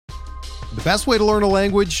The best way to learn a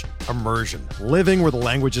language? Immersion. Living where the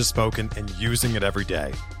language is spoken and using it every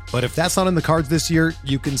day. But if that's not in the cards this year,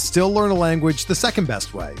 you can still learn a language the second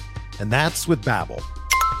best way, and that's with Babbel.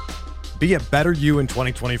 Be a better you in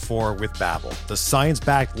 2024 with Babbel, the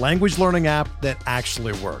science-backed language learning app that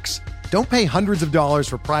actually works. Don't pay hundreds of dollars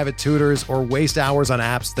for private tutors or waste hours on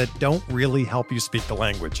apps that don't really help you speak the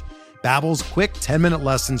language. Babbel's quick 10-minute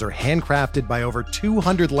lessons are handcrafted by over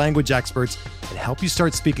 200 language experts and help you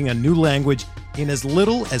start speaking a new language in as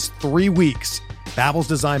little as 3 weeks. Babbel's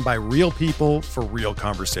designed by real people for real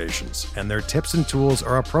conversations, and their tips and tools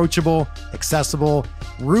are approachable, accessible,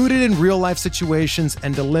 rooted in real-life situations,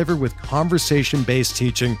 and delivered with conversation-based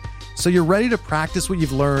teaching, so you're ready to practice what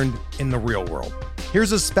you've learned in the real world.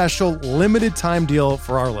 Here's a special limited-time deal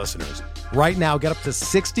for our listeners. Right now, get up to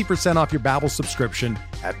 60% off your Babbel subscription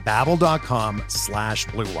at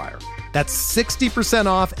babbel.com/Blue Wire. That's 60%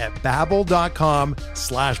 off at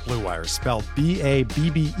babbel.com/Blue Wire, spelled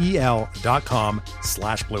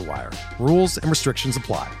BABBEL.com/Blue Wire. Rules and restrictions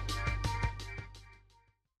apply.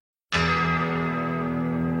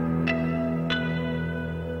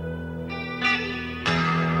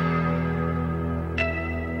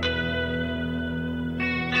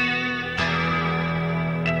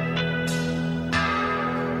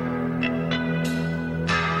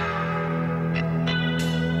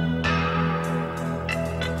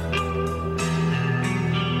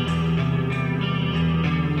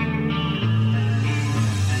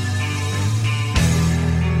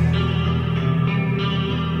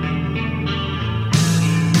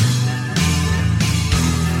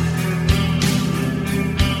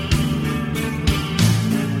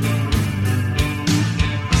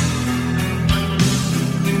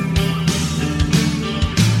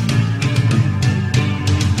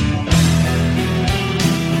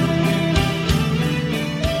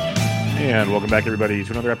 Welcome back, everybody,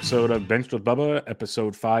 to another episode of Benched with Bubba,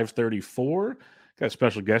 episode 534. Got a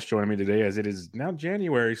special guest joining me today, as it is now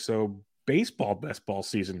January, so baseball best ball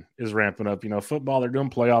season is ramping up. You know, football, they're doing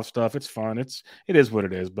playoff stuff. It's fun. It is what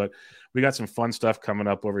it is, but we got some fun stuff coming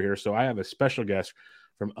up over here. So I have a special guest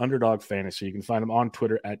from Underdog Fantasy. You can find him on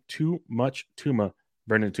Twitter at TooMuchTuma.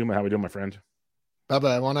 Brendan Tuma, how we doing, my friend?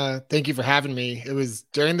 Bubba, I want to thank you for having me. It was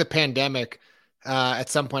during the pandemic. At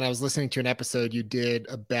some point I was listening to an episode you did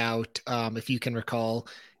about, if you can recall,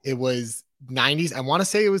 it was 90s. I want to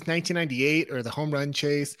say it was 1998 or the home run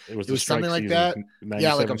chase. It was something like that.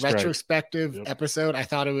 Yeah, like a retrospective episode. I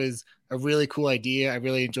thought it was a really cool idea. I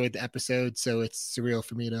really enjoyed the episode. So it's surreal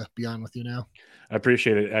for me to be on with you now. I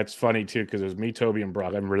appreciate it. That's funny too, because it was me, Toby, and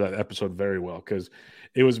Brock. I remember that episode very well because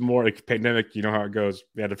it was more like pandemic. You know how it goes.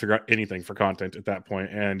 We had to figure out anything for content at that point.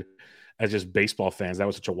 And as just baseball fans, that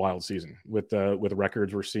was such a wild season with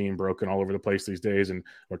records we're seeing broken all over the place these days, and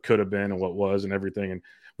what could have been and what was and everything. And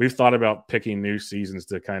we've thought about picking new seasons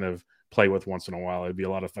to kind of play with once in a while. It'd be a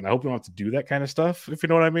lot of fun. I hope we don't have to do that kind of stuff, if you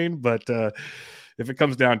know what I mean. But if it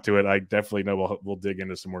comes down to it, I definitely know we'll dig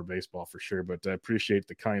into some more baseball for sure. But I appreciate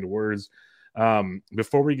the kind words.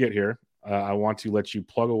 Before we get here, I want to let you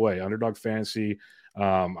plug away Underdog Fantasy.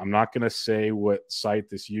 I'm not going to say what site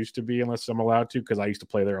this used to be unless I'm allowed to, because I used to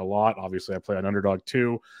play there a lot. Obviously, I play on Underdog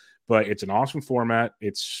too, but it's an awesome format.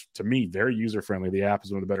 It's, to me, very user-friendly. The app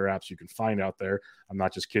is one of the better apps you can find out there. I'm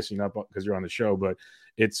not just kissing up because you're on the show, but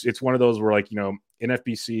it's one of those where, like, you know,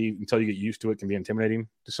 NFBC, until you get used to it, can be intimidating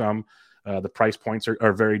to some. The price points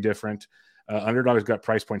are very different. Underdog has got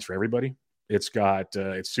price points for everybody. It's got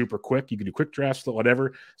it's super quick. You can do quick drafts,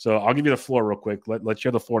 whatever. So I'll give you the floor real quick. Let you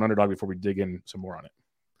have the floor on Underdog before we dig in some more on it.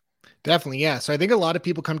 Definitely, yeah. So I think a lot of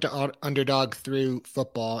people come to Underdog through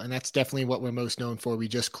football, and that's definitely what we're most known for. We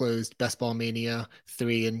just closed Best Ball Mania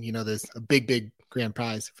 3, and, you know, there's a big grand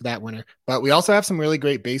prize for that winner. But we also have some really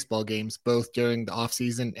great baseball games, both during the off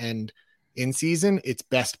season and in season. It's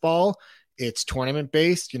best ball. It's tournament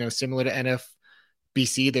based, you know, similar to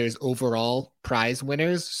NFBC. There's overall prize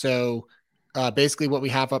winners. So basically what we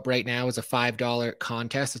have up right now is a $5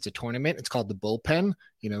 contest. It's a tournament. It's called the Bullpen.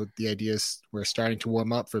 You know, the idea is we're starting to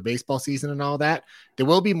warm up for baseball season and all that. There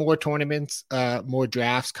will be more tournaments, more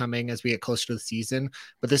drafts coming as we get closer to the season.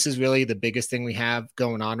 But this is really the biggest thing we have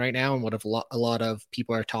going on right now, and what a lot of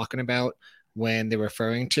people are talking about when they're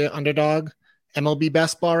referring to Underdog MLB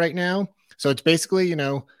Best Ball right now. So it's basically, you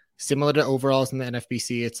know, similar to overalls in the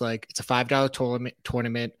NFBC. It's like it's a $5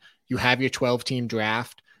 tournament. You have your 12-team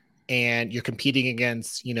draft, and you're competing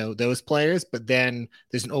against, you know, those players. But then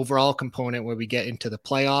there's an overall component where we get into the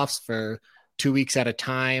playoffs for 2 weeks at a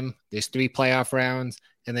time. There's 3 playoff rounds.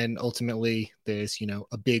 And then ultimately there's, you know,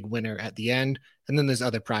 a big winner at the end. And then there's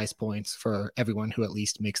other prize points for everyone who at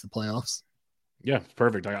least makes the playoffs. Yeah,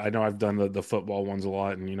 perfect. I know I've done the football ones a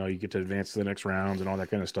lot, and you get to advance to the next rounds and all that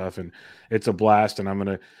kind of stuff, and it's a blast. And I'm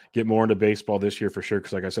gonna get more into baseball this year for sure,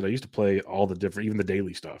 because like I said, I used to play all the different, even the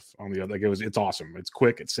daily stuff on the other. Like it's awesome. It's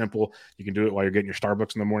quick, it's simple. You can do it while you're getting your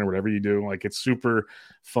Starbucks in the morning, whatever you do. Like it's super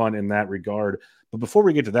fun in that regard. But before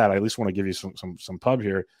we get to that, I at least want to give you some pub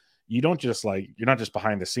here. You don't just you're not just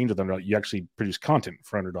behind the scenes with Underdog. You actually produce content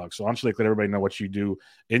for Underdog. So I'm just let everybody know what you do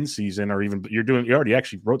in season, or even you already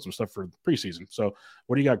actually wrote some stuff for preseason. So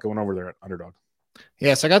what do you got going over there at Underdog?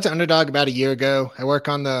 Yeah, so I got to Underdog about a year ago. I work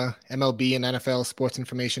on the MLB and NFL sports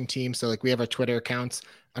information team. So we have our Twitter accounts,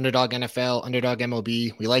 Underdog NFL, Underdog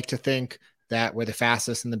MLB. We like to think that we're the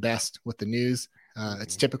fastest and the best with the news.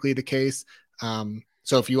 It's typically the case.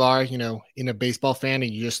 So if you are, in a baseball fan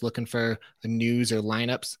and you're just looking for a news or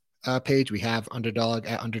lineups page, we have Underdog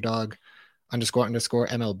at Underdog __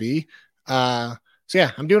 MLB. So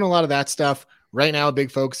yeah, I'm doing a lot of that stuff right now. A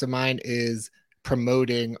big focus of mine is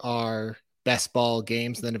promoting our best ball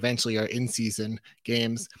games, then eventually our in-season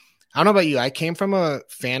games. I don't know about you. I came from a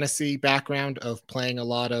fantasy background of playing a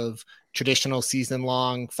lot of traditional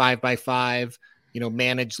season-long 5x5,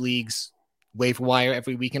 managed leagues, waiver wire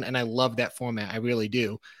every weekend, and I love that format. I really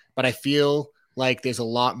do. But I feel like there's a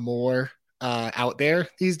lot more out there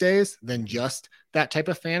these days than just that type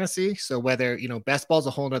of fantasy. So whether, best ball is a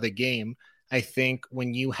whole nother game. I think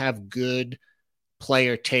when you have good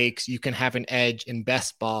player takes, you can have an edge in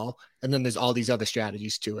best ball. And then there's all these other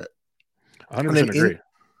strategies to it. 100% agree.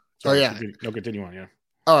 Sorry, oh, yeah. Continue on, yeah.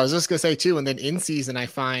 Oh, I was just going to say too. And then in season, I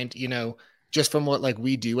find, just from what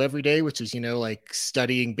we do every day, which is,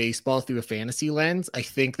 studying baseball through a fantasy lens, I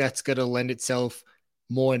think that's going to lend itself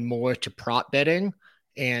more and more to prop betting.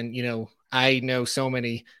 And, I know so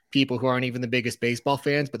many people who aren't even the biggest baseball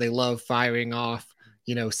fans, but they love firing off,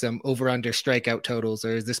 some over under strikeout totals,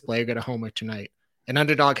 or is this player going to homer tonight? And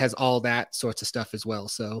Underdog has all that sorts of stuff as well.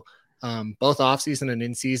 So both off season and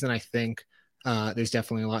in season, I think there's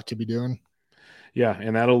definitely a lot to be doing. Yeah,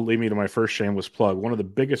 and that'll lead me to my first shameless plug. One of the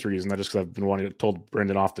biggest reasons, not just because I've been wanting to told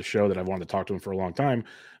Brendan off the show that I've wanted to talk to him for a long time,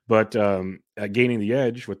 but at Gaining the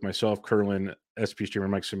Edge with myself, Curlin, SP streamer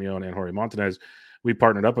Mike Simeone, and Jorge Montanez, we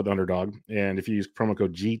partnered up with Underdog. And if you use promo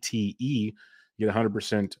code GTE, you get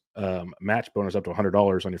 100% match bonus up to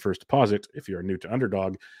 $100 on your first deposit if you're new to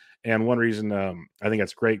Underdog. And one reason I think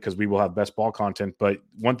that's great, because we will have best ball content. But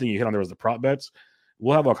one thing you hit on there was the prop bets.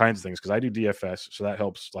 We'll have all kinds of things, because I do DFS, so that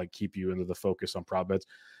helps keep you into the focus on prop bets.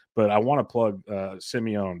 But I want to plug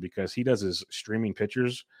Simeone, because he does his streaming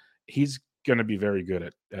pictures. He's going to be very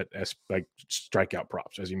good at strikeout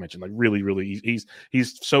props, as you mentioned. Really, really,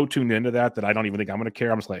 he's so tuned into that I don't even think I'm going to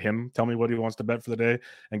care. I'm just let him tell me what he wants to bet for the day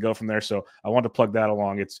and go from there. So I want to plug that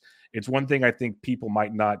along. It's one thing I think people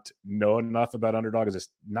might not know enough about Underdog, is it's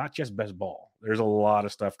not just best ball. There's a lot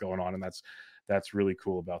of stuff going on, and that's really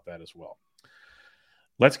cool about that as well.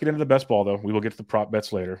 Let's get into the best ball, though. We will get to the prop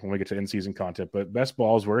bets later when we get to in-season content. But best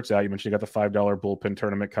ball is where it's at. You mentioned you got the $5 bullpen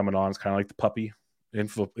tournament coming on. It's kind of like the puppy in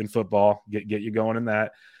football. Get you going in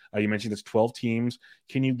that. You mentioned it's 12 teams.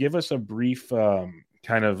 Can you give us a brief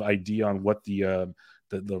kind of idea on what the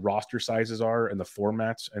roster sizes are and the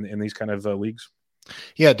formats in these kind of leagues?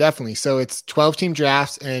 Yeah, definitely. So it's 12-team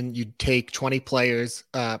drafts, and you take 20 players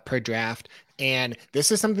per draft. And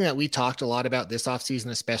this is something that we talked a lot about this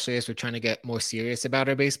offseason, especially as we're trying to get more serious about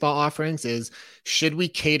our baseball offerings, is should we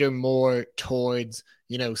cater more towards,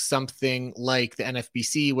 something like the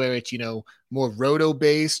NFBC, where it's, more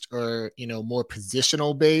roto-based or, more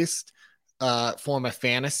positional-based form of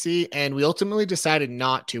fantasy. And we ultimately decided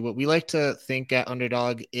not to. What we like to think at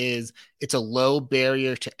Underdog is it's a low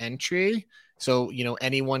barrier to entry. So,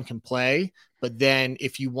 anyone can play. But then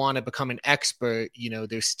if you want to become an expert,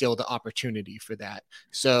 there's still the opportunity for that.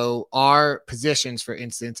 So our positions, for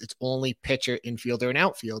instance, it's only pitcher, infielder, and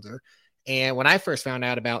outfielder. And when I first found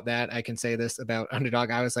out about that, I can say this about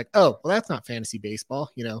Underdog, I was like, oh, well, that's not fantasy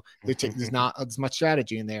baseball. There's not as much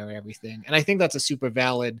strategy in there and everything. And I think that's a super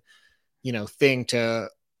valid, thing to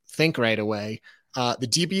think right away. The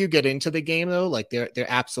deeper you get into the game, though, there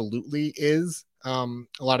absolutely is a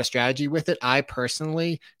lot of strategy with it. I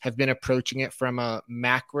personally have been approaching it from a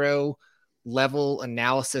macro level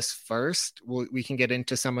analysis first. We can get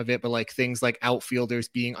into some of it, but things like outfielders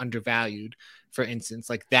being undervalued, for instance,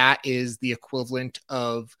 that is the equivalent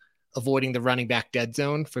of avoiding the running back dead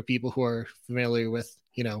zone for people who are familiar with,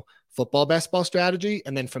 football best ball strategy.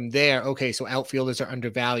 And then from there, okay, so outfielders are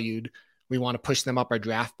undervalued. We want to push them up our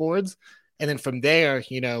draft boards. And then from there,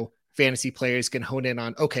 fantasy players can hone in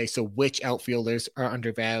on, okay, so which outfielders are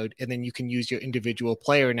undervalued? And then you can use your individual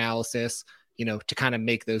player analysis to kind of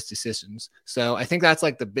make those decisions. So I think that's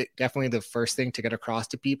like definitely the first thing to get across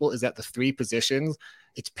to people is that the 3 positions,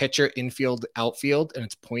 it's pitcher, infield, outfield, and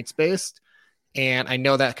it's points based. And I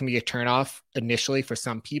know that can be a turnoff initially for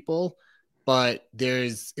some people, but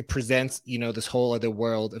it presents, this whole other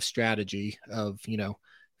world of strategy of,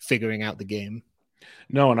 figuring out the game.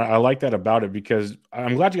 No, and I like that about it because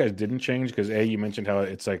I'm glad you guys didn't change because you mentioned how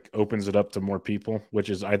it's like opens it up to more people, which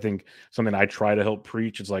is I think something I try to help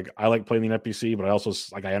preach. It's like I like playing the FPC, but I also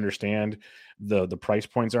like I understand the price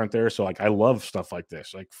points aren't there. So like I love stuff like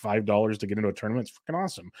this, like $5 to get into a tournament. It's freaking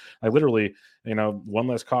awesome. I literally, one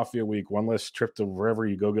less coffee a week, one less trip to wherever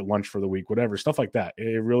you go get lunch for the week, whatever, stuff like that.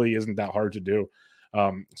 It really isn't that hard to do.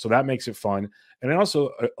 So that makes it fun. And I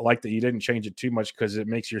also like that you didn't change it too much because it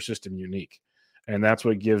makes your system unique. And that's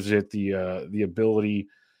what gives it the ability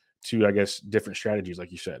to, I guess, different strategies,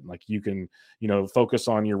 like you said. Like you can, focus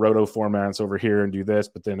on your roto formats over here and do this,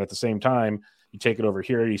 but then at the same time, you take it over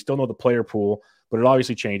here. You still know the player pool, but it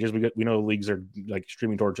obviously changes. We know leagues are like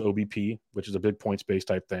streaming towards OBP, which is a big points-based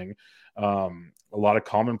type thing. A lot of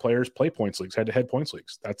common players play points leagues, head-to-head points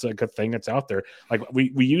leagues. That's a good thing that's out there. Like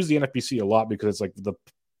we use the NFBC a lot because it's like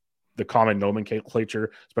the common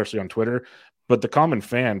nomenclature, especially on Twitter. But the common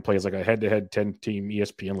fan plays like a head-to-head 10-team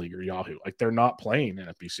ESPN league or Yahoo. Like they're not playing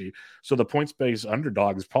NFBC. So the points-based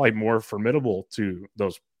underdog is probably more formidable to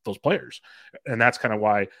those players. And that's kind of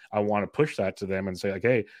why I want to push that to them and say like,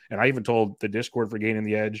 hey, and I even told the Discord for Gaining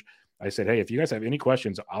the Edge, I said, hey, if you guys have any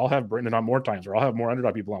questions, I'll have Brendan on more times or I'll have more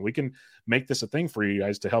underdog people on. We can make this a thing for you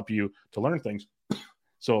guys to help you to learn things.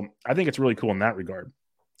 So I think it's really cool in that regard.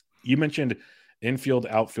 You mentioned infield,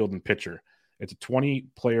 outfield, and pitcher. It's a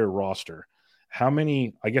 20-player roster. How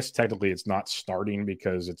many, I guess technically it's not starting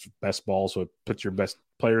because it's best ball, so it puts your best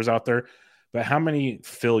players out there. But how many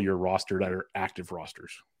fill your roster that are active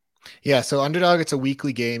rosters? Yeah, so Underdog, it's a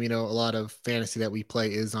weekly game. A lot of fantasy that we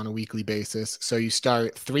play is on a weekly basis. So you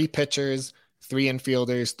start 3 pitchers, 3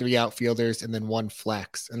 infielders, 3 outfielders, and then 1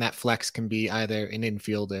 flex. And that flex can be either an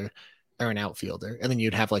infielder or an outfielder. And then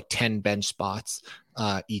you'd have like 10 bench spots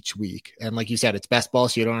each week. And like you said, it's best ball,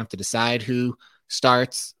 so you don't have to decide who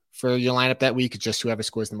starts for your lineup that week. It's just whoever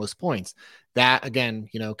scores the most points. That, again,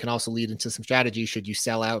 can also lead into some strategy. Should you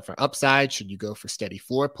sell out for upside? Should you go for steady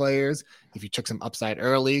floor players? If you took some upside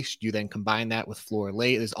early, should you then combine that with floor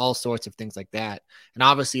late? There's all sorts of things like that. And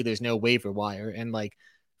obviously there's no waiver wire. And like,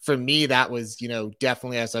 for me, that was,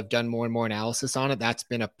 definitely as I've done more and more analysis on it, that's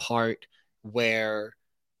been a part where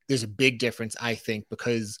there's a big difference, I think,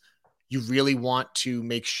 because you really want to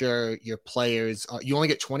make sure your players you only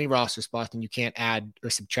get 20 roster spots and you can't add or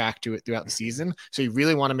subtract to it throughout the season. So you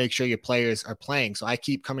really want to make sure your players are playing. So I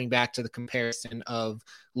keep coming back to the comparison of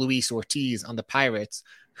Luis Ortiz on the Pirates,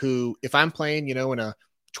 who, if I'm playing, in a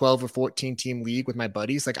 12 or 14 team league with my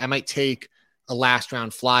buddies, like I might take a last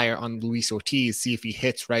round flyer on Luis Ortiz, see if he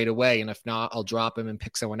hits right away. And if not, I'll drop him and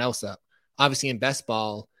pick someone else up. Obviously in best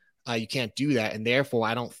ball, you can't do that. And therefore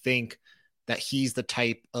I don't think that he's the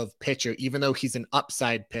type of pitcher, even though he's an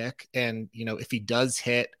upside pick. And, if he does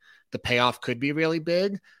hit, the payoff could be really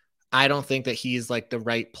big. I don't think that he's like the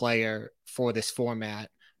right player for this format.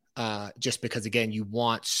 Just because, again, you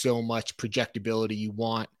want so much projectability. You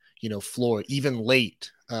want, floor, even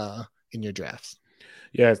late in your drafts.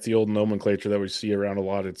 Yeah, it's the old nomenclature that we see around a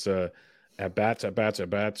lot. It's at bats,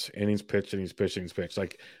 innings pitched.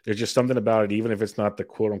 Like there's just something about it, even if it's not the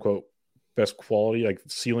quote unquote best quality, like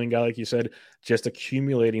ceiling guy, like you said, just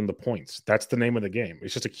accumulating the points. That's the name of the game.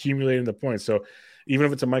 It's just accumulating the points. So even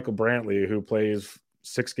if it's a Michael Brantley who plays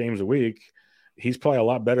 6 games a week, he's probably a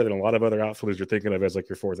lot better than a lot of other outfielders you're thinking of as like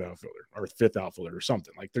your 4th outfielder or 5th outfielder or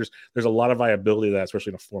something. Like there's a lot of viability to that,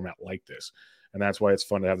 especially in a format like this. And that's why it's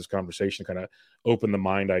fun to have this conversation, kind of open the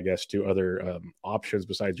mind, I guess, to other options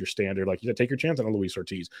besides your standard. Like you said, take your chance on a Luis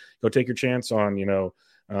Ortiz. Go take your chance on,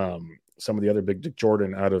 some of the other big Dick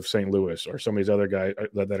Jordan out of St. Louis or some of these other guys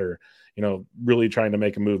that are, really trying to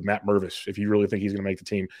make a move. Matt Mervis, if you really think he's going to make the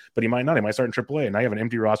team, but he might not. He might start in AAA, and now you have an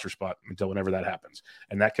empty roster spot until whenever that happens.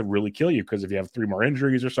 And that could really kill you because if you have 3 more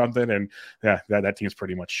injuries or something, and that team's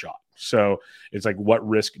pretty much shot. So it's like, what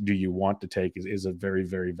risk do you want to take is a very,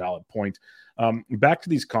 very valid point. Back to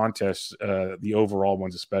these contests, the overall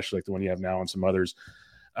ones, especially like the one you have now and some others.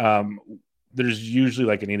 There's usually,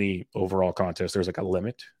 like in any overall contest, there's like a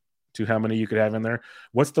limit to how many you could have in there.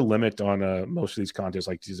 What's the limit on most of these contests?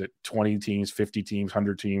 Like, is it 20 teams, 50 teams,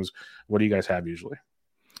 100 teams? What do you guys have usually?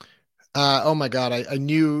 Oh my God. I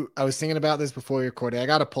knew I was thinking about this before you recorded. I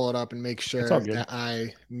got to pull it up and make sure that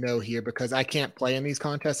I know here because I can't play in these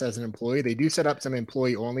contests as an employee. They do set up some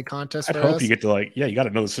employee only contests. I hope you get to you got to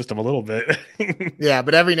know the system a little bit. Yeah.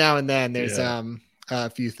 But every now and then there's, a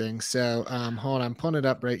few things. So hold on, I'm pulling it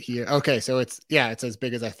up right here. Okay, so it's as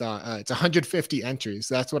big as I thought. It's 150 entries.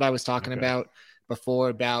 So that's what I was talking about before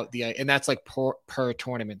about and that's like per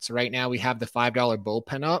tournament. So right now we have the $5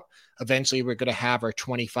 bullpen up. Eventually we're going to have our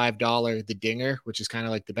 $25 the dinger, which is kind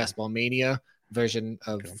of like the Best Ball Mania version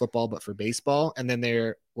of football, but for baseball. And then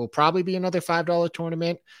there will probably be another $5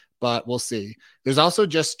 tournament, but we'll see. There's also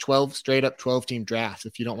just 12 straight up 12 team drafts.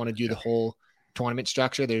 If you don't want to do the whole tournament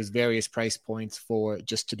structure, there's various price points for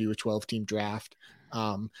just to do a 12 team draft.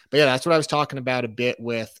 But yeah, that's what I was talking about a bit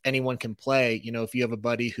with anyone can play. You know, if you have a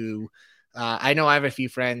buddy who, I know I have a few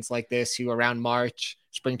friends like this who around March,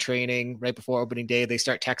 spring training, right before opening day, they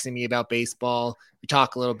start texting me about baseball. We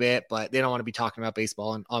talk a little bit, but they don't want to be talking about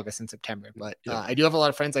baseball in August and September. But I do have a lot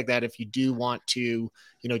of friends like that. If you do want to,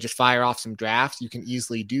 you know, just fire off some drafts, you can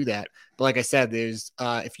easily do that. But like I said, there's,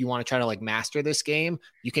 if you want to try to like master this game,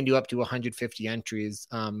 you can do up to 150 entries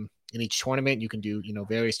in each tournament. You can do, you know,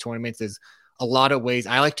 various tournaments. There's a lot of ways.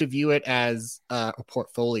 I like to view it as a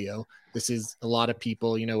portfolio. This is a lot of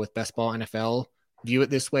people, you know, with Best Ball NFL view it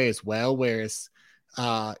this way as well. Whereas,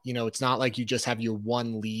 you know, it's not like you just have your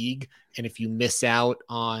one league. And if you miss out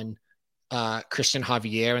on Christian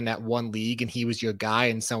Javier in that one league and he was your guy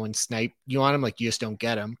and someone sniped you on him, like you just don't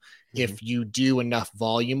get him. Mm-hmm. If you do enough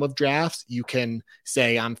volume of drafts, you can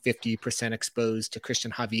say I'm 50% exposed to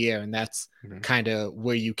Christian Javier. And that's kind of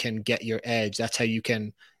where you can get your edge. That's how you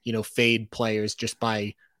can, you know, fade players just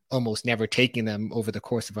by almost never taking them over the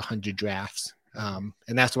course of 100 drafts. And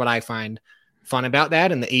that's what I find fun about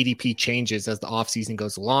that. And the ADP changes as the off season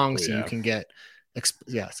goes along. So you can get,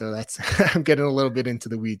 so that's, I'm getting a little bit into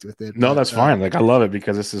the weeds with it. No, but, that's fine. Like I love it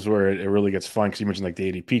because this is where it really gets fun. Cause you mentioned like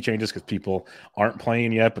the ADP changes because people aren't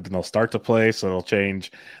playing yet, but then they'll start to play. So they'll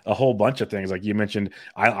change a whole bunch of things. Like you mentioned,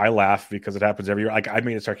 I laugh because it happens every year. Like I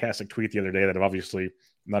made a sarcastic tweet the other day that obviously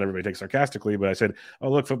not everybody takes sarcastically, but I said,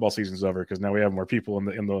 "Oh, look, football season's over because now we have more people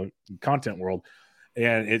in the content world."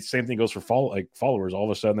 And it's same thing goes for followers. All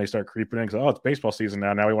of a sudden, they start creeping in because it's baseball season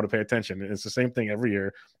now. Now we want to pay attention. And it's the same thing every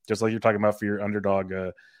year, just like you're talking about for your underdog.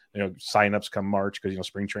 You know, signups come March because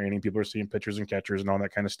spring training, people are seeing pitchers and catchers and all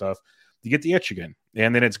that kind of stuff. You get the itch again,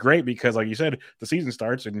 and then it's great because, like you said, the season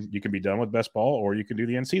starts and you can be done with best ball, or you can do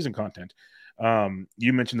the in-season content.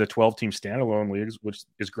 You mentioned the 12-team standalone leagues, which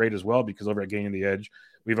is great as well because over at Gaining the Edge,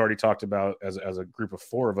 we've already talked about as a group of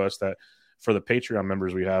 4 of us that for the Patreon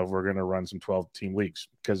members we have, we're going to run some 12-team leagues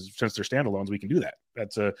because since they're standalones, we can do that.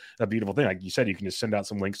 That's a beautiful thing. Like you said, you can just send out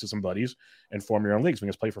some links to some buddies and form your own leagues. We can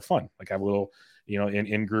just play for fun, like have a little,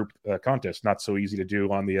 in-group contest. Not so easy to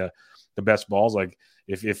do on the best balls. Like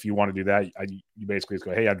if you want to do that, you basically just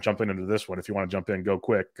go, hey, I'm jumping into this one. If you want to jump in, go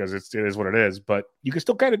quick because it is what it is. But you can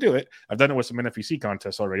still kind of do it. I've done it with some NFEC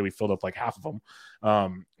contests already. We filled up like half of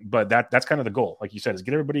them. But that's kind of the goal. Like you said, is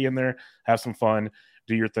get everybody in there, have some fun,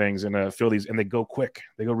 do your things, and fill these. And they go quick.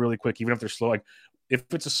 They go really quick, even if they're slow. Like if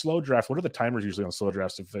it's a slow draft, what are the timers usually on slow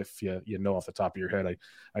drafts? If you know off the top of your head,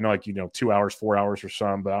 I know like 2 hours, 4 hours for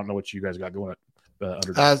some, but I don't know what you guys got going at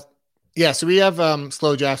underdog. Yeah, so we have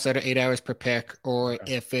slow drafts that are 8 hours per pick, or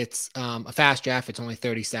if it's a fast draft, it's only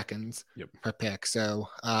 30 seconds per pick. So,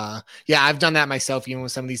 I've done that myself. Even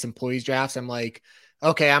with some of these employees drafts, I'm like,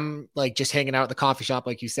 okay, I'm like just hanging out at the coffee shop,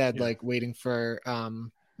 like you said, like waiting for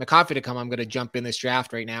my coffee to come. I'm going to jump in this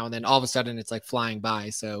draft right now, and then all of a sudden, it's like flying by.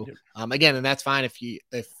 So, again, and that's fine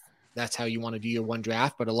if that's how you want to do your one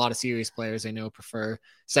draft. But a lot of serious players I know prefer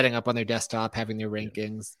setting up on their desktop, having their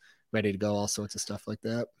rankings ready to go, all sorts of stuff like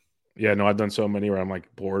that. Yeah, no, I've done so many where I'm like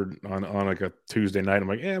bored on like a Tuesday night. I'm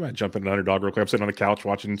like, I'm gonna jump in an underdog real quick. I'm sitting on the couch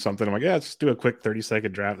watching something. I'm like, let's do a quick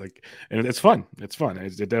 30-second draft. Like, and it's fun. It's fun.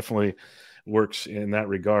 It definitely works in that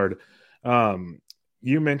regard.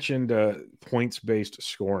 You mentioned points-based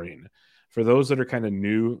scoring. For those that are kind of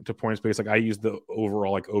new to points-based, like I use the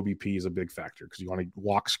overall like OBP is a big factor because you want to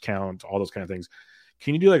walks count, all those kind of things.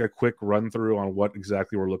 Can you do like a quick run through on what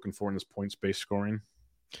exactly we're looking for in this points-based scoring?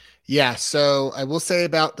 Yeah, so I will say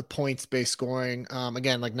about the points-based scoring,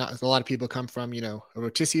 again, like not a lot of people come from, a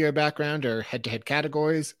rotisserie background or head-to-head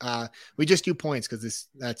categories. We just do points because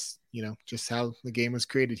that's just how the game was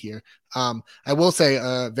created here. I will say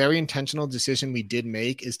a very intentional decision we did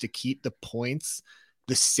make is to keep the points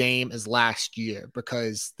the same as last year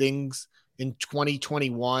because things in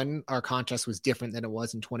 2021, our contest was different than it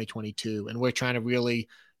was in 2022. And we're trying to really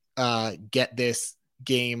get this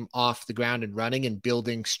game off the ground and running and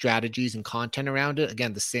building strategies and content around it.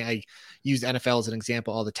 Again, I use NFL as an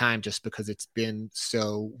example all the time just because it's been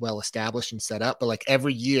so well established and set up. But like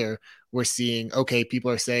every year we're seeing, okay, people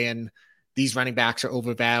are saying these running backs are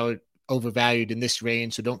overvalued in this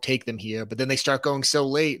range, so don't take them here. But then they start going so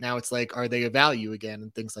late. Now it's like, are they a value again,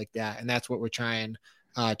 and things like that. And that's what we're trying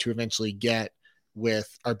to eventually get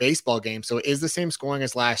with our baseball game. So it is the same scoring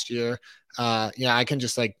as last year. I can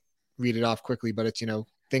just like read it off quickly, but it's,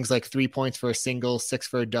 things like 3 points for a single, 6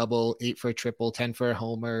 for a double, 8 for a triple, 10 for a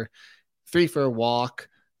homer, 3 for a walk,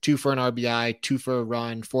 2 for an RBI, 2 for a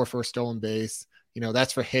run, 4 for a stolen base.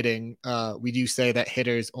 That's for hitting. We do say that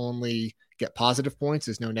hitters only get positive points.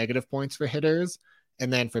 There's no negative points for hitters.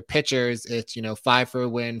 And then for pitchers, it's, 5 for a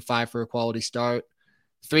win, 5 for a quality start,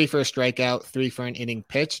 3 for a strikeout, 3 for an inning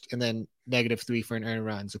pitched, and then -3 for an earned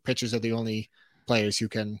run. So pitchers are the only players who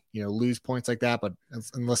can, lose points like that. But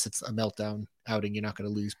unless it's a meltdown outing, you're not going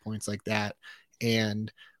to lose points like that.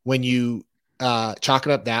 And when you chalk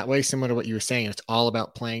it up that way, similar to what you were saying, it's all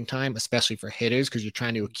about playing time, especially for hitters, because you're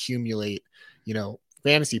trying to accumulate,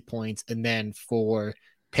 fantasy points. And then for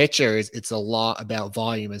pitchers, it's a lot about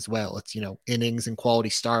volume as well. It's, innings and quality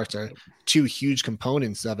starts are 2 huge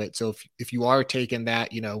components of it. So if you are taking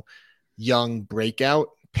that, young breakout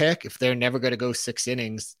pick, if they're never going to go 6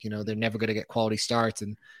 innings, they're never going to get quality starts.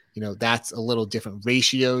 And, that's a little different.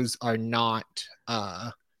 Ratios are not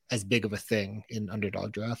as big of a thing in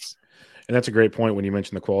underdog drafts. And that's a great point when you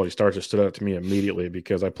mentioned the quality starts. It stood out to me immediately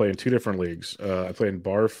because I play in 2 different leagues. I play in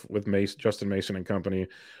Barf with Justin Mason and company,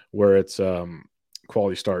 where it's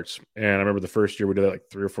quality starts. And I remember the first year we did that like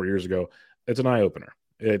 3 or 4 years ago. It's an eye opener.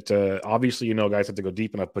 It obviously, guys have to go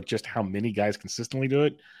deep enough, but just how many guys consistently do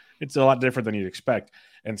it, it's a lot different than you'd expect.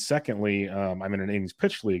 And secondly, I'm in an innings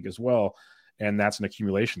pitch league as well. And that's an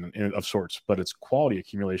accumulation of sorts, but it's quality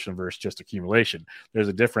accumulation versus just accumulation. There's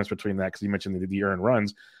a difference between that because you mentioned the earned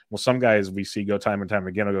runs. Well, some guys we see go time and time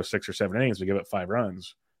again will go 6 or 7 innings, we give it 5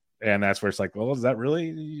 runs. And that's where it's like, well, is that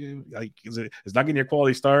really like, it's not getting your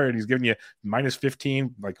quality start and he's giving you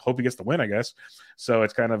 -15, like hope he gets the win, I guess. So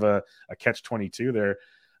it's kind of a catch-22 there.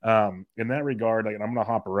 In that regard, and I'm going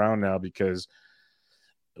to hop around now because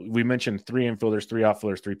we mentioned 3 infielders, 3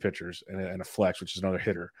 outfielders, 3 pitchers, and a flex, which is another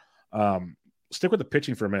hitter. Stick with the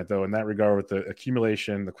pitching for a minute, though, in that regard with the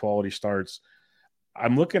accumulation, the quality starts.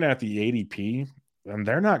 I'm looking at the ADP, and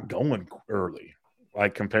they're not going early,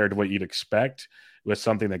 like compared to what you'd expect with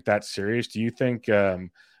something like that serious. Do you think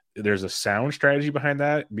there's a sound strategy behind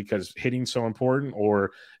that because hitting's so important,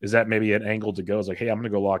 or is that maybe an angle to go? It's like, hey, I'm going to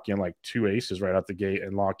go lock in like 2 aces right out the gate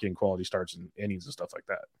and lock in quality starts and innings and stuff like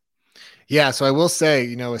that? Yeah, so I will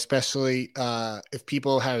say, especially if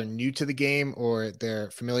people are new to the game or they're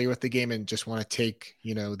familiar with the game and just want to take,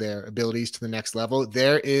 their abilities to the next level,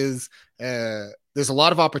 there's a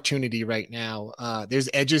lot of opportunity right now. There's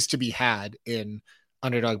edges to be had in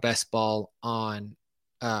underdog best ball on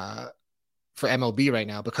for MLB right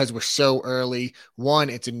now because we're so early.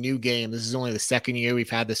 One, it's a new game. This is only the second year we've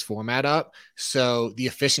had this format up. So the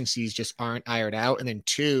efficiencies just aren't ironed out. And then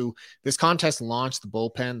 2, this contest launched, the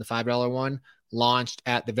bullpen, the $5 one, launched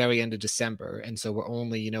at the very end of December. And so we're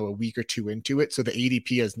only, a week or 2 into it. So the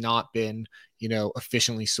ADP has not been,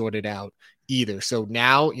 efficiently sorted out either. So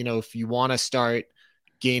now, if you want to start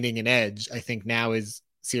gaining an edge, I think now is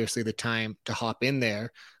seriously the time to hop in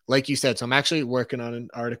there. Like you said, so I'm actually working on an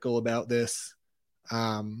article about this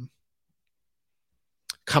coming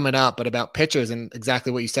up, but about pitchers and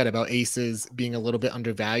exactly what you said about aces being a little bit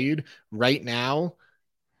undervalued. Right now,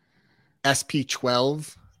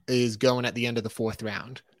 SP12 is going at the end of the 4th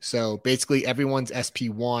round. So basically everyone's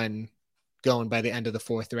SP1 going by the end of the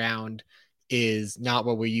 4th round is not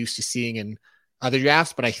what we're used to seeing in other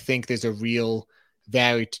drafts, but I think there's a real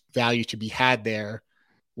value to be had there.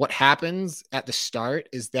 What happens at the start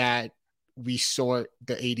is that we sort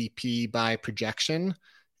the ADP by projection,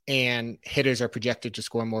 and hitters are projected to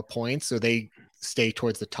score more points. So they stay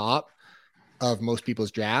towards the top of most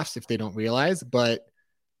people's drafts if they don't realize. But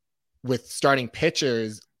with starting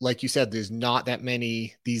pitchers, like you said, there's not that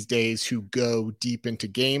many these days who go deep into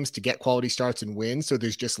games to get quality starts and win. So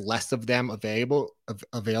there's just less of them available.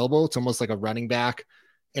 It's almost like a running back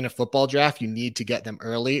in a football draft. You need to get them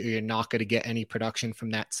early or you're not going to get any production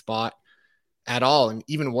from that spot at all. And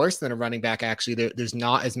even worse than a running back, actually, there's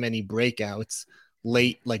not as many breakouts,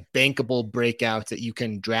 late, like bankable breakouts that you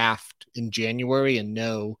can draft in January and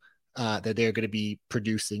know that they're going to be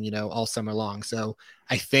producing, all summer long. So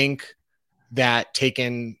I think that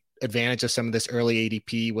taking advantage of some of this early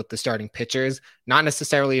ADP with the starting pitchers, not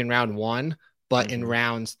necessarily in round 1, but in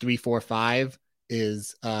rounds 3, 4, 5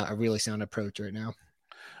 is a really sound approach right now.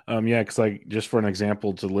 Yeah, because like just for an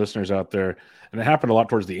example to listeners out there, and it happened a lot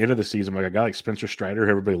towards the end of the season, like a guy like Spencer Strider,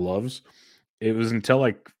 who everybody loves, it was until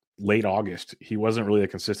like late August, he wasn't really a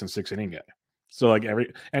consistent 6 inning guy. So like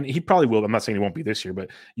and he probably will. I'm not saying he won't be this year, but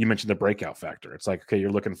you mentioned the breakout factor. It's like, okay, you're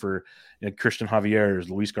looking for Christian Javier's,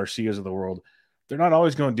 Luis Garcia's of the world. They're not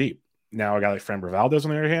always going deep. Now a guy like Framber Valdez,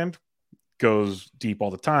 on the other hand, goes deep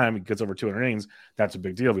all the time. He gets over 200 innings. That's a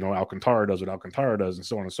big deal. We know Alcantara does what Alcantara does, and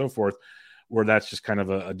so on and so forth. Where that's just kind of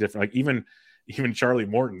a different. Like even Charlie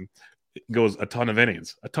Morton goes a ton of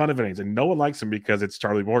innings, and no one likes him because it's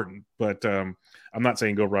Charlie Morton. But I'm not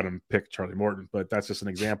saying go run and pick Charlie Morton, but that's just an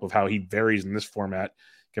example of how he varies in this format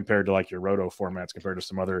compared to like your roto formats, compared to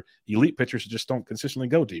some other elite pitchers who just don't consistently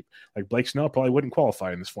go deep. Like Blake Snell probably wouldn't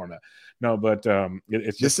qualify in this format. No, but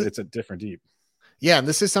it's a different deep. Yeah, and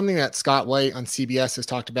this is something that Scott White on CBS has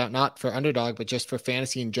talked about, not for Underdog, but just for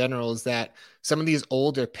fantasy in general, is that some of these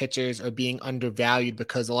older pitchers are being undervalued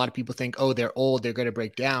because a lot of people think, oh, they're old, they're going to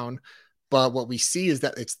break down. But what we see is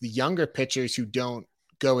that it's the younger pitchers who don't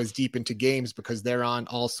go as deep into games because they're on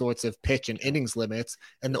all sorts of pitch and innings limits.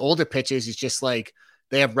 And the older pitchers is just like,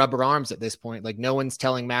 they have rubber arms at this point. Like no one's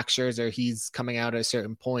telling Max Scherzer he's coming out at a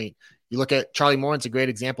certain point. You look at Charlie Morton's a great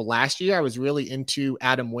example. Last year, I was really into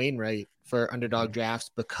Adam Wainwright for Underdog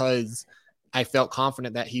drafts because I felt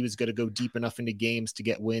confident that he was going to go deep enough into games to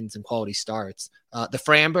get wins and quality starts. The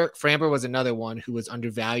Framber was another one who was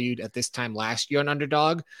undervalued at this time last year on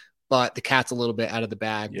Underdog, but the cat's a little bit out of the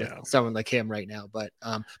bag with someone like him right now. But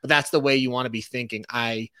that's the way you want to be thinking.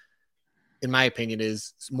 In my opinion,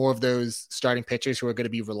 is more of those starting pitchers who are going to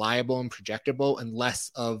be reliable and projectable, and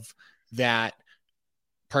less of that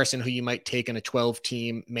person who you might take in a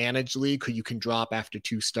 12-team managed league who you can drop after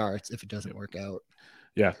 2 starts if it doesn't work out.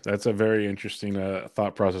 Yeah, that's a very interesting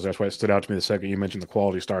thought process. That's why it stood out to me the second you mentioned the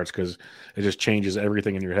quality starts, because it just changes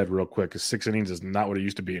everything in your head real quick. Because 6 innings is not what it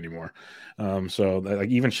used to be anymore. So like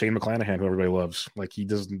even Shane McClanahan, who everybody loves, like he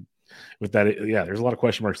doesn't with that. Yeah, there's a lot of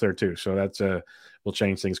question marks there too. So that's will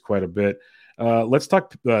change things quite a bit. Let's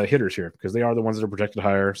talk hitters here, because they are the ones that are projected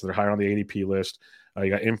higher. So they're higher on the ADP list. You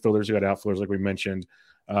got infielders, you got outfielders, like we mentioned.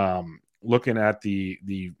 Looking at the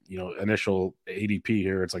initial ADP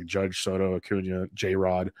here, it's like Judge, Soto, Acuna,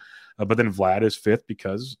 J-Rod, but then Vlad is 5th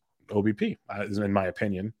because OBP, in my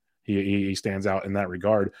opinion. He stands out in that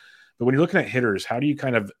regard. But when you're looking at hitters, how do you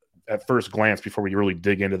kind of, at first glance, before we really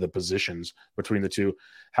dig into the positions between the two,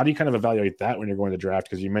 how do you kind of evaluate that when you're going to draft?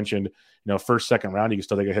 Because you mentioned, first, second round, you can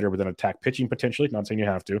still take a hitter, but then attack pitching potentially. Not saying you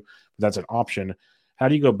have to, but that's an option. How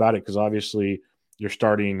do you go about it? Because obviously you're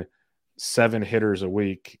starting 7 hitters a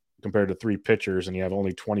week compared to 3 pitchers, and you have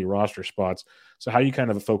only 20 roster spots. So how are you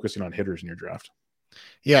kind of focusing on hitters in your draft?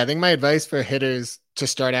 Yeah, I think my advice for hitters to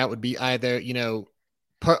start out would be either,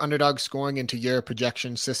 put Underdog scoring into your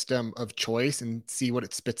projection system of choice and see what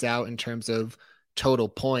it spits out in terms of total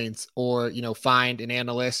points, or, find an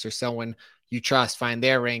analyst or someone you trust, find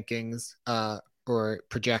their rankings or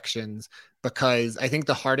projections, because I think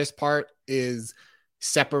the hardest part is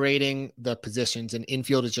separating the positions, and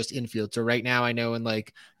infield is just infield. So right now I know in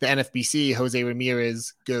like the NFBC, Jose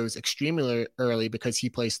Ramirez goes extremely early because he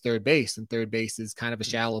plays third base, and third base is kind of a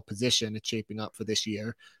shallow position. It's shaping up for this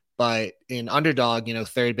year. But in Underdog,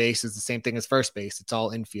 third base is the same thing as first base. It's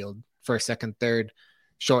all infield, first, second, third,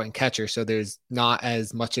 short, and catcher. So there's not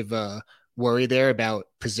as much of a worry there about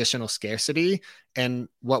positional scarcity. And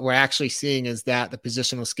what we're actually seeing is that the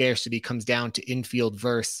positional scarcity comes down to infield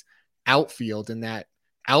versus outfield, and that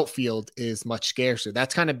outfield is much scarcer.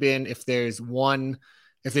 That's kind of been, if there's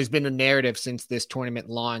been a narrative since this tournament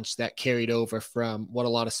launched that carried over from what a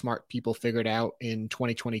lot of smart people figured out in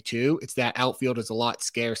 2022, it's that outfield is a lot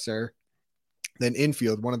scarcer than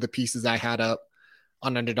infield. One of the pieces I had up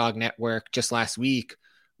on Underdog Network just last week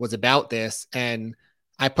was about this, and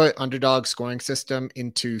I put Underdog scoring system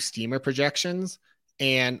into steamer projections,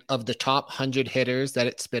 and of the top 100 hitters that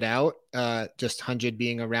it spit out, just 100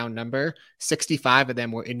 being a round number, 65 of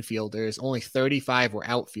them were infielders, only 35 were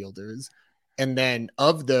outfielders. And then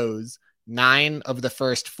of those, 9 of the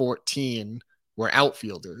first 14 were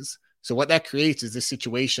outfielders. So what that creates is a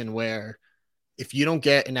situation where if you don't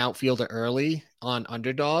get an outfielder early on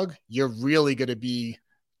Underdog, you're really going to be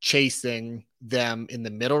chasing them in the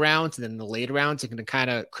middle rounds, and then in the later rounds, it can kind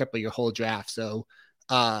of cripple your whole draft. So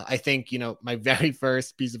I think, my very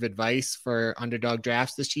first piece of advice for Underdog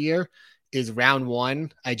drafts this year is round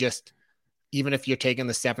 1. Even if you're taking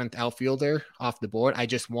the 7th outfielder off the board, I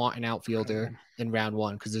just want an outfielder in round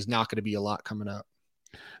 1, because there's not going to be a lot coming up.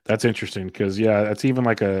 That's interesting, because that's even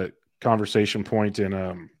like a conversation point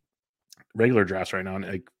in regular drafts right now, and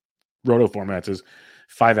like roto formats, is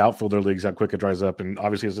 5 outfielder leagues, how quick it dries up. And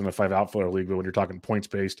obviously it's in a 5 outfielder league, but when you're talking points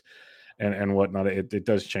based and whatnot, it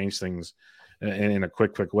does change things in a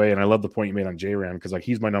quick way. And I love the point you made on J-Ram, because like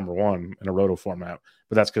he's my number one in a roto format,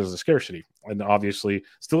 but that's because of the scarcity. And obviously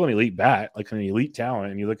still an elite bat, like an elite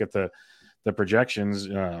talent. And you look at the projections,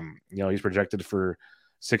 he's projected for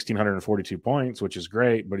 1,642 points, which is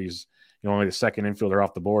great, but he's only the second infielder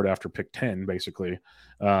off the board after pick 10, basically.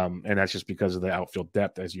 And that's just because of the outfield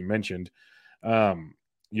depth, as you mentioned.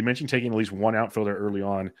 You mentioned taking at least one outfielder early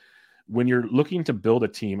on. When you're looking to build a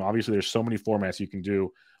team, obviously there's so many formats you can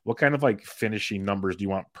do. What kind of like finishing numbers do you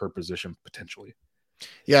want per position potentially?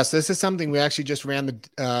 Yes, this is something we actually just ran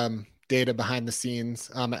the data behind the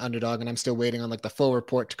scenes at Underdog, and I'm still waiting on like the full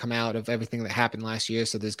report to come out of everything that happened last year.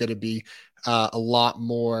 So there's going to be a lot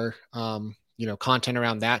more, content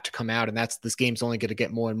around that to come out, and this game's only going to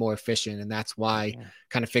get more and more efficient, and that's why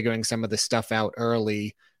kind of figuring some of the stuff out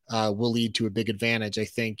early will lead to a big advantage. I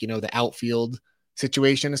think the outfield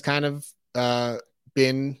situation has kind of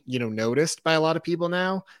been noticed by a lot of people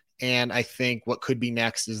now, and I think what could be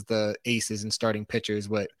next is the aces and starting pitchers.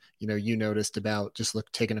 What you noticed about just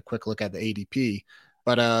taking a quick look at the ADP.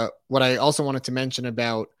 But what I also wanted to mention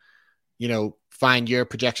about find your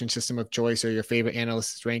projection system of choice or your favorite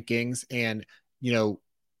analysts' rankings, and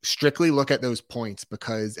strictly look at those points,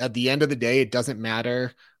 because at the end of the day, it doesn't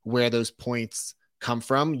matter where those points come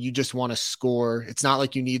from. You just want to score. It's not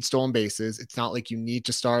like you need stolen bases. It's not like you need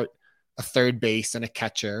to start a third base and a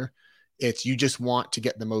catcher. It's you just want to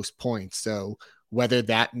get the most points. So whether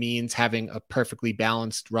that means having a perfectly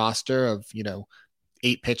balanced roster of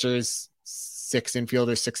 8 pitchers, 6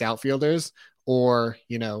 infielders, 6 outfielders, or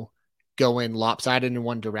going lopsided in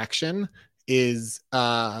one direction, is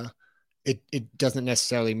it doesn't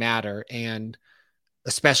necessarily matter. And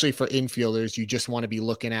especially for infielders, you just want to be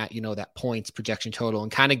looking at, that points projection total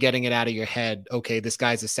and kind of getting it out of your head. Okay, this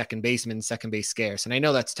guy's a second baseman, second base scarce. And I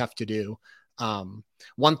know that's tough to do.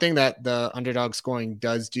 One thing that the Underdog scoring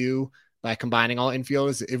does do by combining all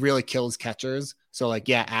infielders, it really kills catchers. So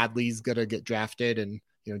Adley's going to get drafted, and,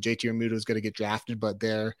 JT Realmuto's going to get drafted, but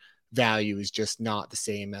their value is just not the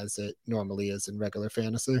same as it normally is in regular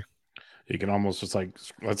fantasy. You can almost just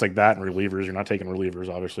it's like that in relievers. You're not taking relievers,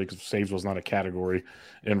 obviously, because saves was not a category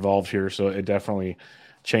involved here. So it definitely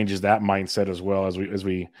changes that mindset as well as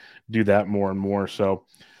we do that more and more. So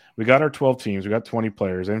we got our 12 teams. We got 20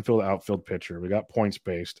 players, infield, outfield, pitcher. We got points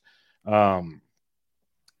based.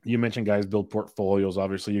 You mentioned guys build portfolios.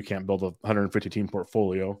 Obviously, you can't build a 150 team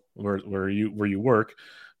portfolio where you work.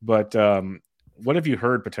 But what have you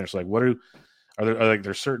heard potentially? Are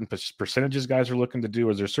there certain percentages guys are looking to do?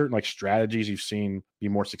 Is there certain strategies you've seen be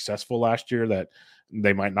more successful last year that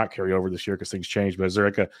they might not carry over this year because things change? But is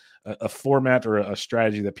there a format or a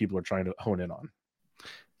strategy that people are trying to hone in on?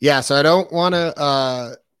 Yeah, so I don't want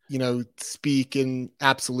to speak in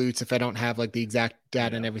absolutes if I don't have the exact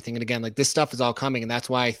data and everything. And again, this stuff is all coming, and that's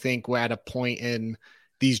why I think we're at a point in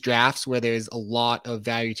these drafts where there's a lot of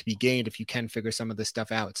value to be gained if you can figure some of this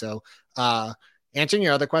stuff out. So answering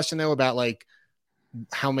your other question though about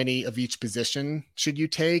how many of each position should you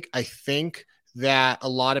take, I think that a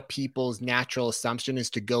lot of people's natural assumption is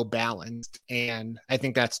to go balanced, and I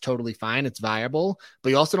think that's totally fine. It's viable,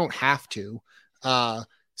 but you also don't have to.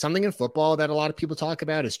 Something in football that a lot of people talk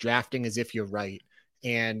about is drafting as if you're right.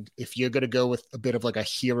 And if you're going to go with a bit of a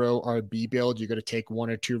hero RB build, you're going to take 1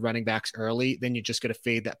 or 2 running backs early, then you're just going to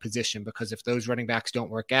fade that position, because if those running backs don't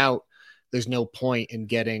work out, there's no point in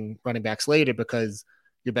getting running backs later because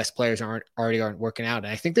your best players aren't working out. And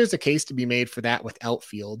I think there's a case to be made for that with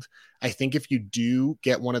outfield. I think if you do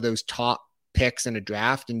get one of those top picks in a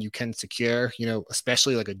draft and you can secure,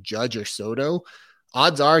 especially a Judge or Soto,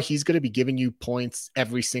 odds are he's going to be giving you points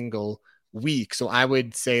every single week. So I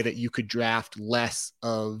would say that you could draft less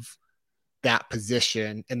of that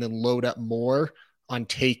position and then load up more on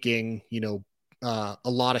taking, a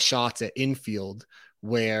lot of shots at infield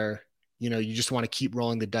where, you just want to keep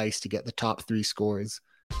rolling the dice to get the top 3 scores.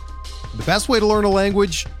 The best way to learn a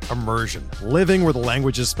language? Immersion. Living where the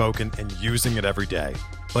language is spoken and using it every day.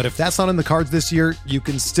 But if that's not in the cards this year, you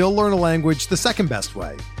can still learn a language the second best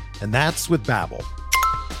way. And that's with Babbel.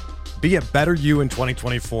 Be a better you in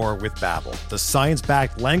 2024 with Babbel, the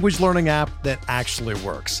science-backed language learning app that actually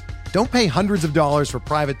works. Don't pay hundreds of dollars for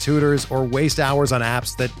private tutors or waste hours on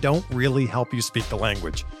apps that don't really help you speak the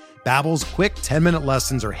language. Babbel's quick 10-minute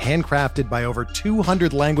lessons are handcrafted by over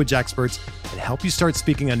 200 language experts and help you start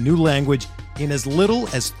speaking a new language in as little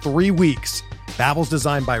as 3 weeks. Babbel's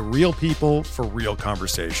designed by real people for real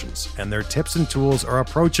conversations, and their tips and tools are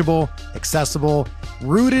approachable, accessible,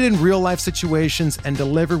 rooted in real-life situations, and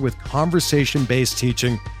delivered with conversation-based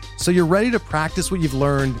teaching, so you're ready to practice what you've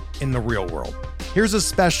learned in the real world. Here's a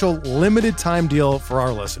special limited-time deal for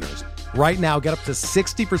our listeners. Right now, get up to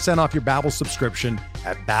 60% off your Babbel subscription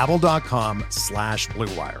at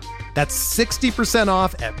babbel.com/Blue Wire. That's 60%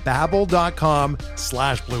 off at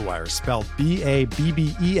babbel.com/Blue Wire, spelled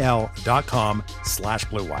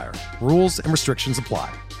BABBEL.com/Blue Wire. Rules and restrictions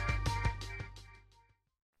apply.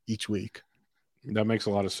 Each week. That makes a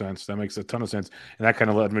lot of sense. That makes a ton of sense. And that kind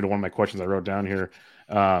of led me to one of my questions I wrote down here.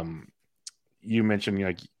 You mentioned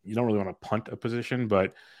you don't really want to punt a position,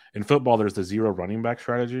 but in football, there's the zero running back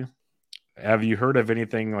strategy. Have you heard of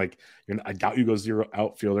anything like, I doubt you go zero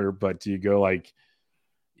outfielder, but do you go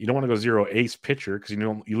you don't want to go zero ace pitcher because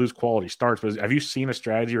you lose quality starts, but have you seen a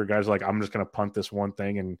strategy where guys are like, I'm just going to punt this one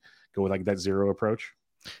thing and go with that zero approach?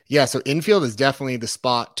 Yeah, so infield is definitely the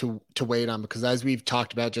spot to wait on, because as we've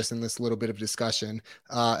talked about just in this little bit of discussion,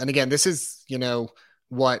 and again, this is,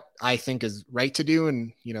 what I think is right to do.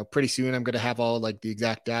 And, pretty soon I'm going to have all the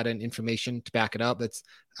exact data and information to back it up.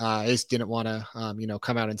 I just didn't want to,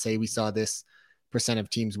 come out and say we saw this percent of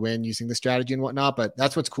teams win using the strategy and whatnot. But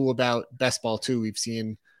that's what's cool about best ball too. We've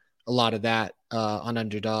seen a lot of that on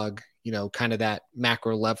Underdog, kind of that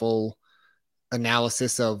macro level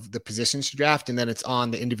analysis of the positions to draft. And then it's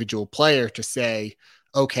on the individual player to say,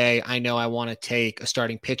 okay, I know I want to take a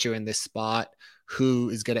starting pitcher in this spot. Who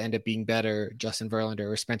is going to end up being better, Justin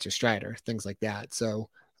Verlander or Spencer Strider, things like that. So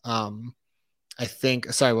I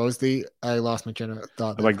think, sorry, I lost my train of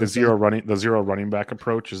thought. The zero running back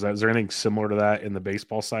approach. Is there anything similar to that in the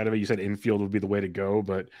baseball side of it? You said infield would be the way to go,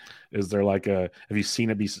 but is there have you seen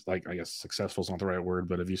it be I guess successful is not the right word,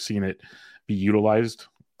 but have you seen it be utilized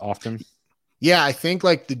often? Yeah, I think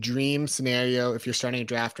the dream scenario, if you're starting a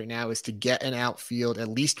draft right now, is to get an outfield, at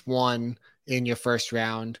least one in your first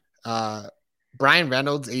round. Brian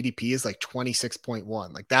Reynolds ADP is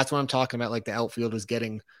 26.1. That's what I'm talking about. The outfield is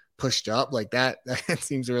getting pushed up that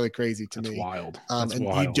seems really crazy to me. That's wild.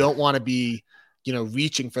 You don't want to be,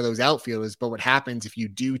 reaching for those outfielders. But what happens if you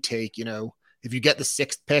do take, if you get the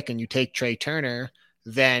 6th pick and you take Trey Turner,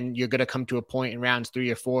 then you're going to come to a point in rounds 3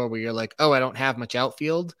 or 4 where you're like, oh, I don't have much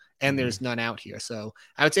outfield and there's none out here. So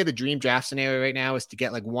I would say the dream draft scenario right now is to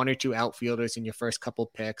get 1 or 2 outfielders in your first couple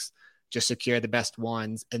picks, just secure the best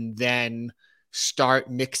ones, and then start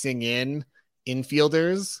mixing in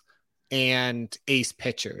infielders and ace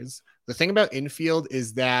pitchers. The thing about infield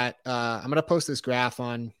is that I'm going to post this graph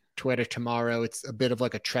on Twitter tomorrow. It's a bit of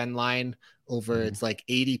a trend line over it's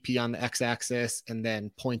ADP on the x-axis and then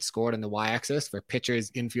points scored on the y-axis for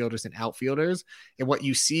pitchers, infielders, and outfielders. And what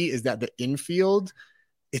you see is that the infield,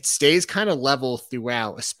 it stays kind of level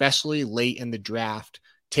throughout, especially late in the draft.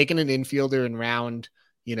 Taking an infielder in round,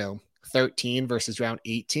 13 versus round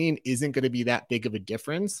 18 isn't going to be that big of a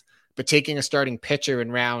difference, but taking a starting pitcher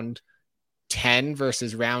in round 10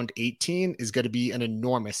 versus round 18 is going to be an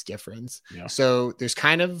enormous difference. Yeah. So there's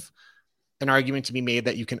kind of an argument to be made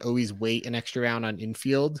that you can always wait an extra round on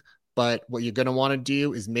infield, but what you're going to want to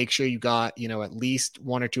do is make sure you got, at least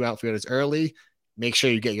 1 or 2 outfielders early, make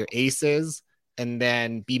sure you get your aces, and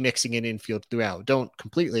then be mixing in infield throughout. Don't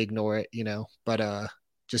completely ignore it, but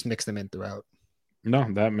just mix them in throughout. No,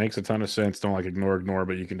 that makes a ton of sense. Don't ignore,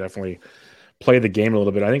 but you can definitely play the game a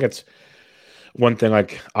little bit. I think it's one thing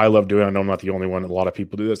I love doing. I know I'm not the only one. A lot of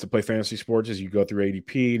people do this to play fantasy sports is you go through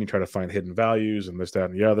ADP and you try to find hidden values and this,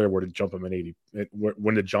 that, and the other, where to jump them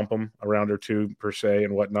when to jump them a round or 2 per se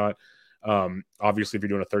and whatnot. Obviously, if you're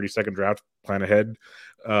doing a 30-second draft, plan ahead.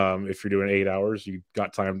 If you're doing 8 hours, you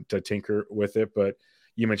got time to tinker with it. But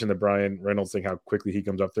you mentioned the Brian Reynolds thing, how quickly he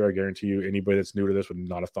comes up there. I guarantee you anybody that's new to this would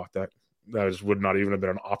not have thought that. That would not even have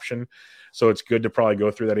been an option. So it's good to probably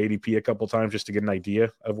go through that ADP a couple times just to get an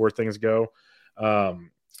idea of where things go.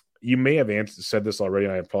 You may have said this already,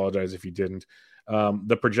 and I apologize if you didn't.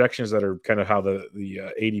 The projections that are kind of how the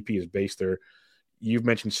ADP is based there, you've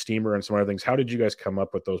mentioned Steamer and some other things. How did you guys come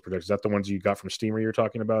up with those projections? Is that the ones you got from Steamer you're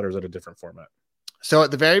talking about, or is that a different format? So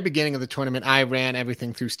at the very beginning of the tournament, I ran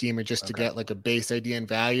everything through Steamer just to get a base idea and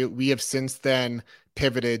value. We have since then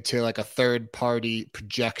pivoted to a third-party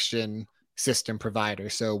projection system provider.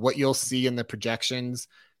 So what you'll see in the projections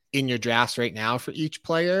in your drafts right now for each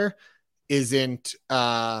player isn't,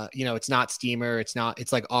 it's not Steamer. It's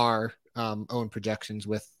our own projections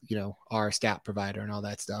with, our stat provider and all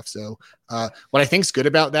that stuff. So what I think is good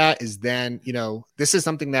about that is then, this is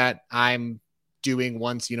something that I'm doing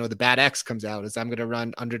once, the Bad X comes out, is I'm going to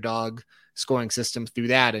run Underdog scoring system through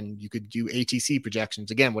that. And you could do ATC projections.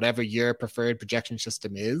 Again, whatever your preferred projection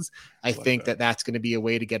system is, I think that's going to be a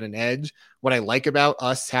way to get an edge. What I like about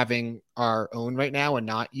us having our own right now and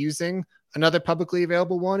not using another publicly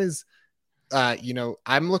available one is,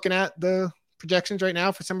 I'm looking at the projections right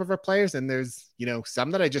now for some of our players, and there's,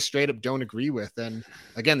 some that I just straight up don't agree with. And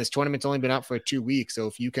again, this tournament's only been out for 2 weeks. So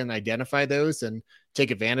if you can identify those and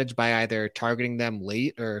take advantage by either targeting them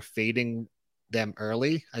late or fading them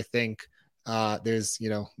early, I think there's,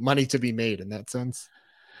 money to be made in that sense.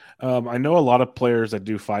 I know a lot of players that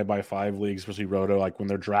do 5x5 leagues, especially Roto, like when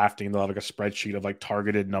they're drafting, they'll have like a spreadsheet of like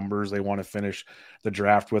targeted numbers they want to finish the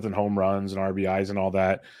draft with, and home runs and RBIs and all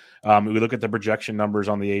that. We look at the projection numbers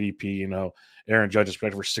on the ADP, Aaron Judge is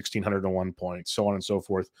projected for 1,601 points, so on and so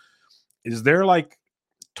forth. Is there like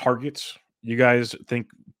targets you guys think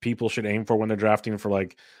people should aim for when they're drafting for,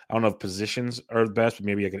 like, I don't know if positions are the best, but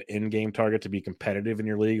maybe like an in-game target to be competitive in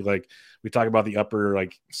your league? Like we talk about the upper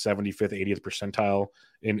like 75th, 80th percentile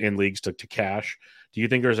in leagues to cash. Do you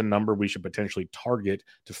think there's a number we should potentially target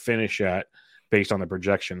to finish at based on the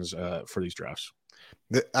projections for these drafts?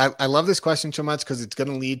 I love this question so much because it's going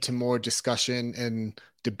to lead to more discussion and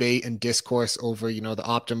debate and discourse over, the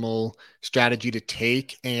optimal strategy to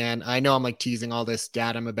take. And I know I'm like teasing all this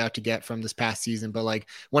data I'm about to get from this past season, but like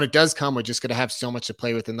when it does come, we're just going to have so much to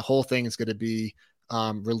play with. And the whole thing is going to be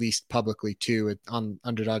released publicly too on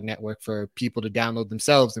Underdog Network for people to download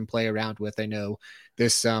themselves and play around with. I know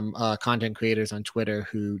there's some content creators on Twitter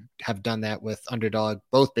who have done that with Underdog,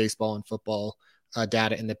 both baseball and football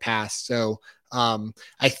data in the past. So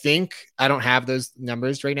I think I don't have those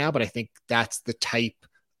numbers right now, but I think that's the type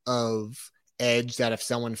of edge that if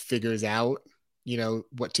someone figures out,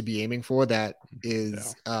 what to be aiming for, that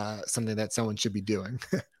is something that someone should be doing.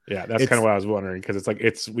 Yeah, that's kind of what I was wondering,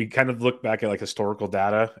 because we kind of look back at like historical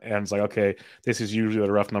data and it's like, okay, this is usually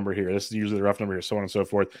the rough number here. This is usually the rough number here, so on and so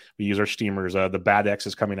forth. We use our steamers. The Bad X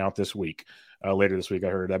is coming out this week. Later this week, I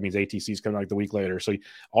heard. That means ATC is coming out like the week later. So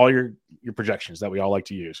all your projections that we all like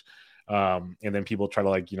to use. And then people try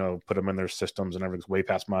to put them in their systems, and everything's way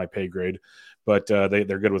past my pay grade. But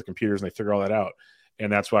they're good with computers and they figure all that out.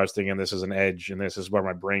 And that's why I was thinking this is an edge, and this is where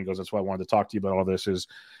my brain goes. That's why I wanted to talk to you about all this is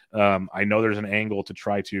I know there's an angle to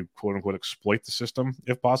try to quote unquote exploit the system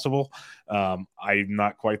if possible. I'm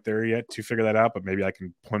not quite there yet to figure that out, but maybe I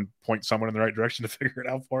can point someone in the right direction to figure it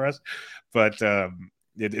out for us. But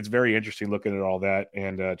it's very interesting looking at all that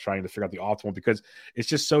and trying to figure out the optimal, because it's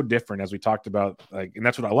just so different, as we talked about. And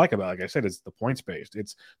that's what I like about it. Like I said, it's the points based.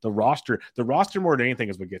 It's the roster. The roster more than anything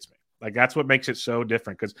is what gets me. Like that's what makes it so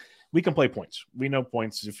different, because we can play points. We know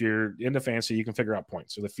points. If you're into fantasy, you can figure out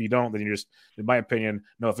points. So if you don't, then you just, in my opinion,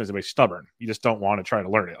 no offense, anybody's stubborn. You just don't want to try to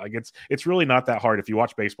learn it. Like it's really not that hard. If you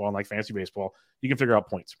watch baseball and like fantasy baseball, you can figure out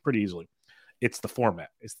points pretty easily. It's the format.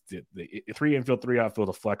 It's the 3 infield, 3 outfield,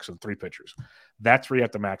 a flex, and 3 pitchers. That's where you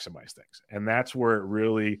have to maximize things. And that's where it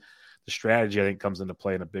really, the strategy, I think, comes into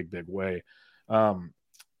play in a big, big way.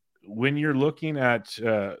 When you're looking at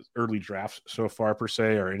early drafts so far, per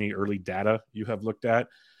se, or any early data you have looked at,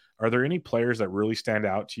 are there any players that really stand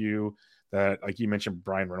out to you that, like you mentioned,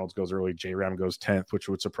 Brian Reynolds goes early, J-Ram goes 10th, which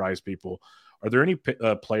would surprise people? Are there any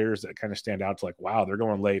players that kind of stand out to like, wow, they're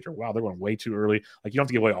going late, or wow, they're going way too early? Like, you don't have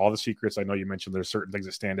to give away all the secrets. I know you mentioned there's certain things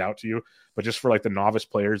that stand out to you, but just for like the novice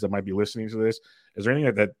players that might be listening to this, is there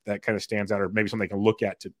anything that kind of stands out, or maybe something they can look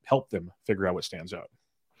at to help them figure out what stands out?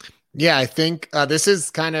 Yeah, I think this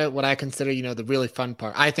is kind of what I consider, the really fun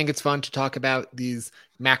part. I think it's fun to talk about these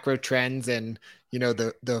macro trends and,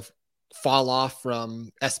 the fall off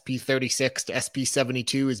from SP 36 to SP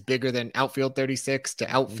 72 is bigger than outfield 36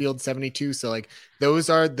 to outfield 72. So like those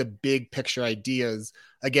are the big picture ideas.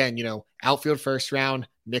 Again, outfield first round,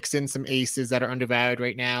 mix in some aces that are undervalued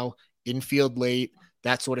right now, infield late,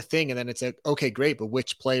 that sort of thing. And then it's like, okay, great, but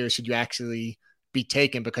which players should you actually be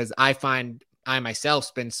taking? Because I find I myself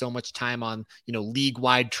spend so much time on, league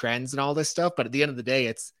wide trends and all this stuff. But at the end of the day,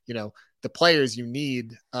 it's, the players you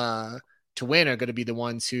need to win are going to be the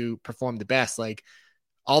ones who perform the best. Like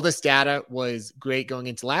all this data was great going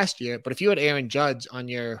into last year, but if you had Aaron Judge on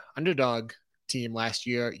your underdog team last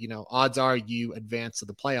year, odds are you advanced to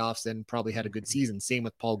the playoffs and probably had a good season. Same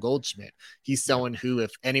with Paul Goldschmidt. He's someone who,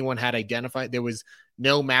 if anyone had identified, there was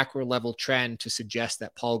no macro level trend to suggest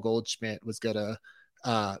that Paul Goldschmidt was going to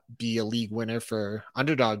be a league winner for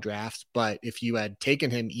underdog drafts. But if you had taken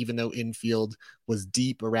him, even though infield was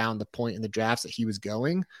deep around the point in the drafts that he was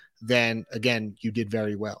going, then again, you did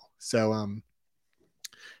very well. So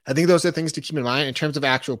I think those are things to keep in mind. In terms of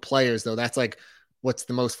actual players, though, that's like what's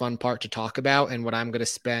the most fun part to talk about, and what I'm going to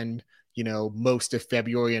spend most of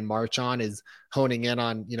February and March on is honing in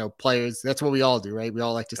on players. That's what we all do, right? We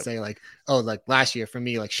all like to say like, oh, like last year for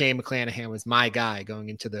me, like Shane McClanahan was my guy going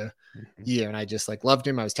into the year, and I just like loved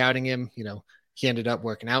him. I was touting him. He ended up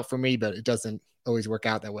working out for me, but it doesn't always work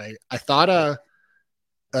out that way. I thought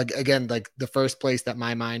again, like the first place that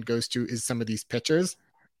my mind goes to is some of these pitchers.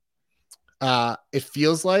 It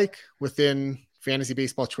feels like within fantasy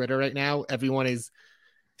baseball Twitter right now, everyone is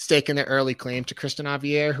staking their early claim to Christian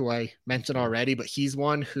Javier, who I mentioned already, but he's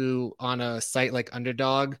one who on a site like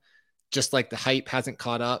Underdog, just like the hype hasn't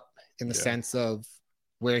caught up in the sense of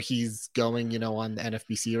where he's going, on the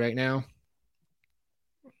NFBC right now.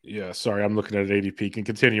 Yeah, sorry, I'm looking at ADP. Can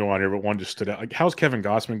continue on here, but one just stood out. Like, how's Kevin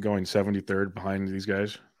Gossman going 73rd behind these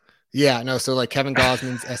guys? Yeah, no. So like Kevin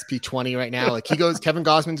Gausman's SP20 right now, like Kevin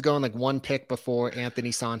Gausman's going like one pick before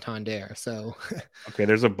Anthony Santander. So okay,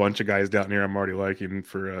 there's a bunch of guys down here I'm already liking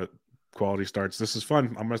for quality starts. This is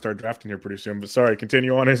fun. I'm gonna start drafting here pretty soon. But sorry,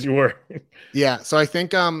 continue on as you were. Yeah, so I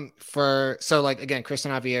think again,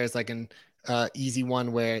 Christian Javier is like an easy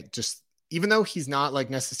one where just even though he's not like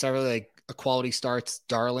necessarily like a quality starts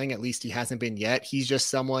darling, at least he hasn't been yet. He's just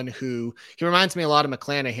someone who he reminds me a lot of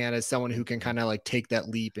McClanahan as someone who can kind of like take that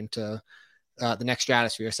leap into the next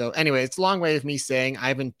stratosphere. So anyway, it's a long way of me saying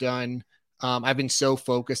I've been so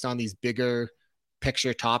focused on these bigger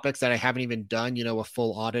picture topics that I haven't even done, a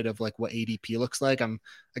full audit of like what ADP looks like. I'm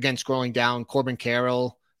again scrolling down. Corbin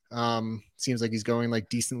Carroll seems like he's going like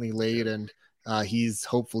decently late, and he's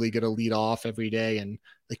hopefully going to lead off every day and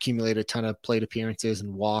accumulate a ton of plate appearances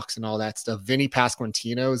and walks and all that stuff. Vinny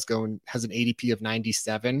Pasquantino has an ADP of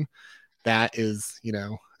 97. That is,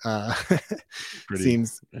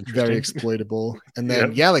 seems very exploitable. And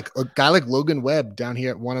then, like a guy like Logan Webb down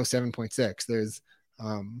here at 107.6. There's,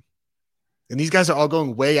 and these guys are all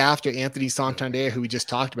going way after Anthony Santander, who we just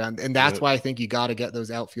talked about. And that's why I think you got to get those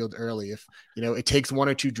outfield early. If, it takes one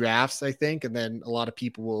or two drafts, I think, and then a lot of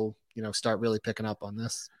people will, start really picking up on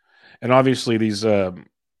this. And obviously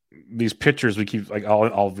these pitchers we keep like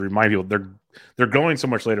I'll remind people they're going so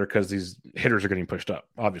much later because these hitters are getting pushed up,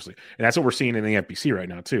 obviously, and that's what we're seeing in the NFBC right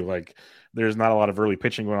now too. Like there's not a lot of early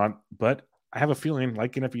pitching going on, but I have a feeling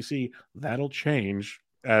like in NFBC that'll change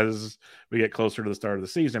as we get closer to the start of the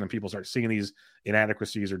season and people start seeing these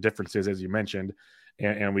inadequacies or differences, as you mentioned,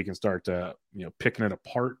 and we can start picking it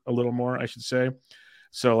apart a little more, I should say.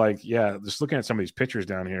 So like just looking at some of these pitchers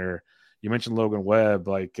down here, you mentioned Logan Webb,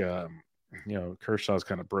 like Kershaw's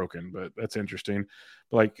kind of broken, but that's interesting.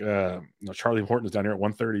 But like, Charlie Morton's down here at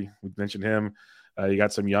 130. We mentioned him. You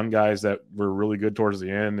got some young guys that were really good towards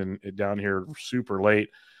the end and down here super late.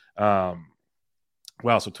 So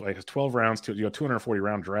it's 12 rounds to 240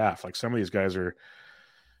 round draft. Like some of these guys are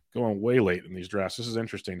going way late in these drafts. This is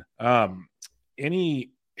interesting.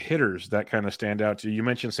 Any hitters that kind of stand out to you? You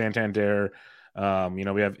mentioned Santander. We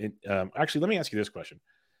have actually, let me ask you this question.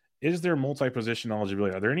 Is there multi-position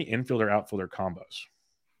eligibility? Are there any infielder, outfielder combos?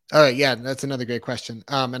 All right, yeah, that's another great question.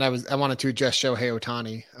 And I wanted to address Shohei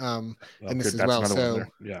Ohtani in this as well. So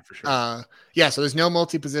yeah, for sure. So there's no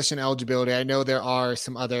multi-position eligibility. I know there are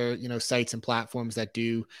some other sites and platforms that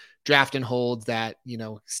do draft and hold that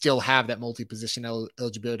still have that multi-position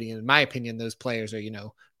eligibility. And in my opinion, those players are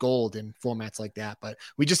gold in formats like that. But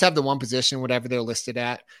we just have the one position, whatever they're listed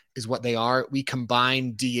at is what they are. We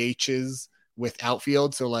combine DHs with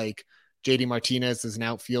outfield. So like JD Martinez is an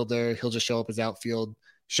outfielder. He'll just show up as outfield.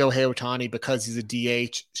 Shohei Ohtani, because he's a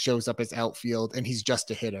DH, shows up as outfield, and he's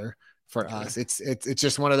just a hitter for us. It's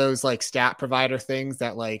just one of those like stat provider things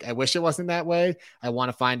that like, I wish it wasn't that way. I want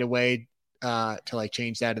to find a way to like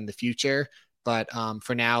change that in the future. But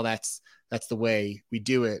for now, that's the way we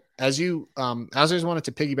do it. As I just wanted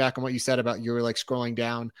to piggyback on what you said about you were like scrolling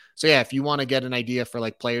down. So yeah, if you want to get an idea for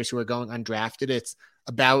like players who are going undrafted, it's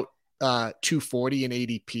about 240 in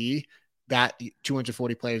ADP. That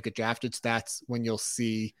 240 players get drafted. So that's when you'll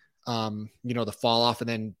see, the fall off, and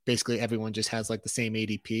then basically everyone just has like the same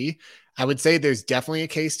ADP. I would say there's definitely a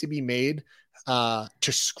case to be made to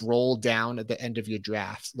scroll down at the end of your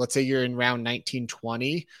drafts. Let's say you're in round 19,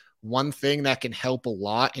 20. One thing that can help a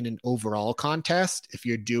lot in an overall contest, if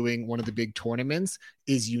you're doing one of the big tournaments,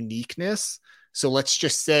 is uniqueness. So let's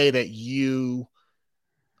just say that you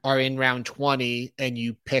are in round 20 and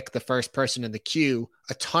you pick the first person in the queue,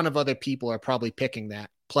 a ton of other people are probably picking that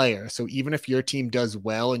player. So even if your team does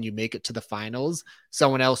well and you make it to the finals,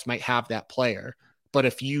 someone else might have that player. But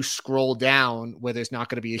if you scroll down where there's not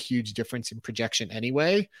going to be a huge difference in projection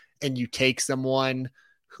anyway, and you take someone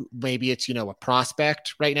who maybe it's, a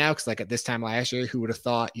prospect right now, because like at this time last year, who would have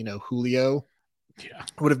thought, Julio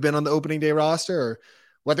would have been on the opening day roster, or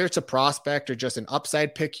whether it's a prospect or just an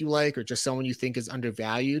upside pick you like, or just someone you think is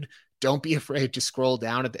undervalued, don't be afraid to scroll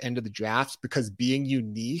down at the end of the drafts, because being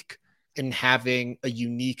unique and having a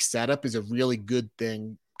unique setup is a really good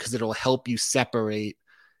thing, because it'll help you separate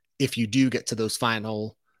if you do get to those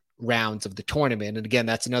final rounds of the tournament. And again,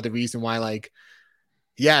 that's another reason why, like,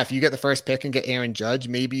 if you get the first pick and get Aaron Judge,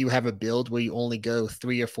 maybe you have a build where you only go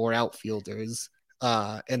 3 or 4 outfielders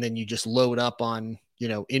and then you just load up on,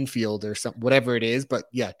 infield or something, whatever it is. But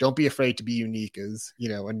yeah, don't be afraid to be unique is,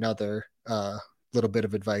 another little bit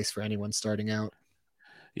of advice for anyone starting out.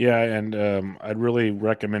 Yeah, and I'd really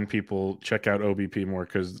recommend people check out OBP more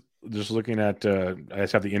because just looking at, I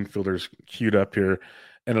just have the infielders queued up here,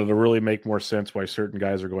 and it'll really make more sense why certain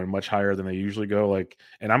guys are going much higher than they usually go. Like,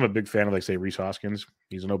 and I'm a big fan of, like, say, Rhys Hoskins.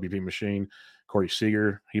 He's an OBP machine. Corey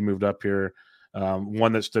Seager, he moved up here.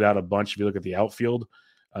 One that stood out a bunch, if you look at the outfield,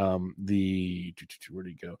 where did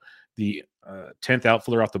he go? The 10th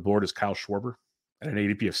outfielder off the board is Kyle Schwarber at an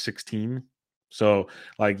ADP of 16. So,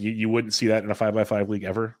 like, you wouldn't see that in a 5x5 league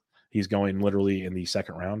ever. He's going literally in the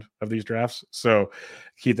second round of these drafts. So,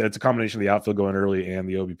 Keith, it's a combination of the outfield going early and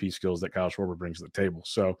the OBP skills that Kyle Schwarber brings to the table.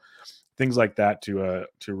 So, things like that to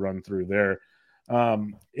run through there.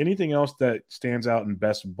 Anything else that stands out in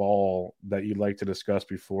best ball that you'd like to discuss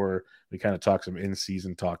before we kind of talk some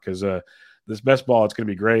in-season talk? Because this best ball, it's going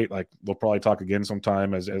to be great. Like, we'll probably talk again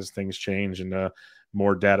sometime as things change and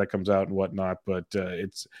more data comes out and whatnot. But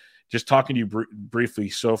it's just talking to you briefly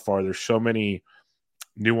so far. There's so many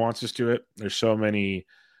nuances to it. There's so many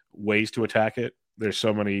ways to attack it. There's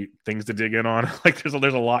so many things to dig in on. Like, there's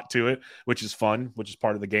a lot to it, which is fun, which is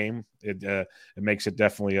part of the game. It makes it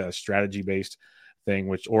definitely a strategy based thing,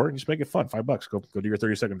 or just make it fun. $5, go do your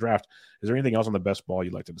 30-second draft. Is there anything else on the best ball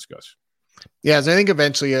you'd like to discuss? Yeah, so I think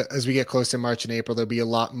eventually, as we get close to March and April, there'll be a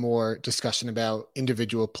lot more discussion about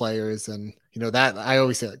individual players, and that I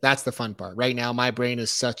always say, like, that's the fun part. Right now, my brain is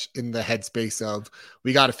such in the headspace of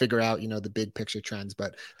we got to figure out the big picture trends.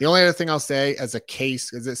 But the only other thing I'll say as a case,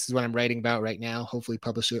 because this is what I'm writing about right now, hopefully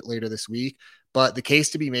publish it later this week. But the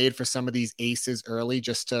case to be made for some of these aces early,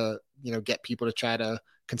 just to get people to try to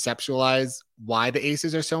conceptualize why the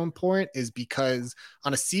aces are so important, is because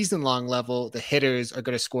on a season long level, the hitters are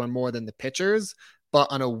going to score more than the pitchers. But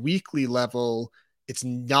on a weekly level, it's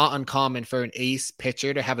not uncommon for an ace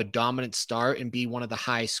pitcher to have a dominant start and be one of the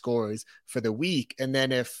high scorers for the week. And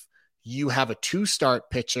then if you have a 2-start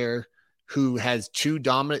pitcher who has 2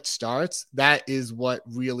 dominant starts, that is what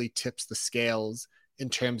really tips the scales in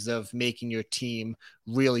terms of making your team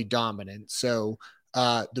really dominant. So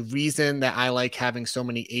the reason that I like having so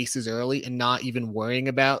many aces early and not even worrying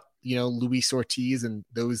about, Luis Ortiz and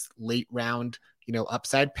those late round,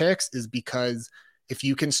 upside picks is because if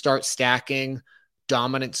you can start stacking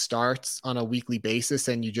dominant starts on a weekly basis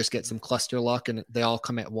and you just get some cluster luck and they all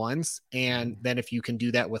come at once. And then if you can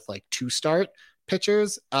do that with like 2-start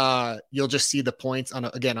pitchers, you'll just see the points on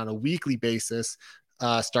a weekly basis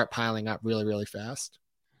start piling up really, really fast.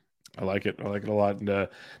 I like it. I like it a lot. And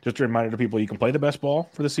just a reminder to people, you can play the best ball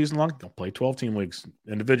for the season long. Don't play 12-team leagues,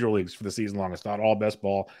 individual leagues for the season long. It's not all best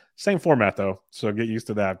ball. Same format, though, so get used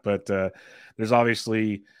to that. But there's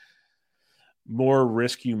obviously more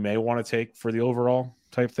risk you may want to take for the overall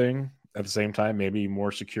type thing. At the same time, maybe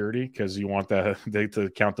more security because you want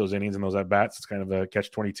to count those innings and those at-bats. It's kind of a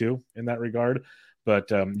catch-22 in that regard. But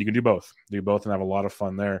you can do both. Do both and have a lot of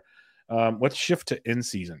fun there. Let's shift to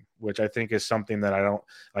in-season, which I think is something that I don't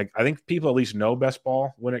like. I think people at least know best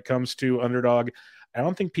ball when it comes to Underdog. I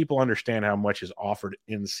don't think people understand how much is offered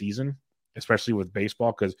in season, especially with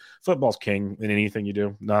baseball, because football's king in anything you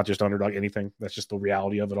do, not just Underdog, anything. That's just the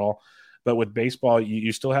reality of it all. But with baseball,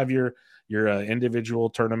 you still have your individual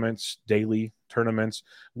tournaments, daily tournaments.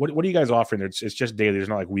 What are you guys offering? It's just daily. It's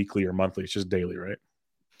not like weekly or monthly. It's just daily, right?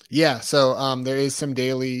 Yeah. So there is some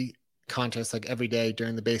daily contests like every day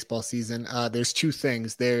during the baseball season. There's 2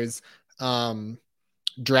 things. There's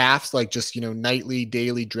drafts, like just nightly,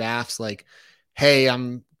 daily drafts. Like, hey,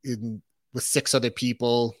 I'm with 6 other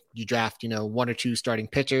people. You draft 1 or 2 starting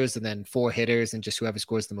pitchers and then 4 hitters and just whoever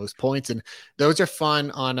scores the most points. And those are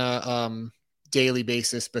fun on a daily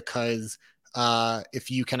basis because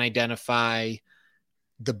if you can identify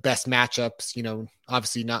the best matchups,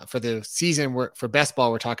 obviously not for the season. For best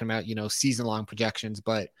ball, we're talking about season long projections,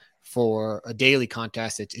 but for a daily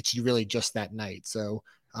contest, it's really just that night. So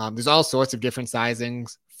there's all sorts of different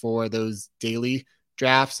sizings for those daily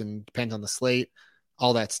drafts and depends on the slate,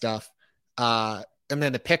 all that stuff. And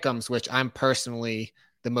then the pick'ems, which I'm personally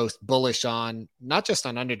the most bullish on, not just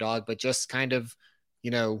on Underdog, but just kind of,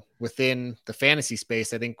 within the fantasy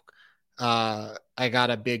space. I think I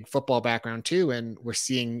got a big football background too, and we're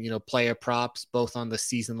seeing, player props both on the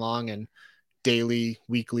season long and daily,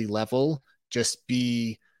 weekly level just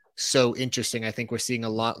be so interesting. I think we're seeing a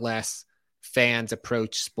lot less fans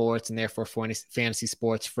approach sports and therefore fantasy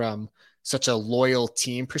sports from such a loyal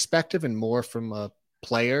team perspective and more from a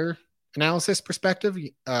player analysis perspective,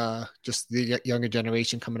 just the younger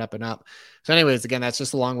generation coming up and up. So anyways, again, that's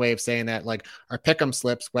just a long way of saying that, like, our pick'em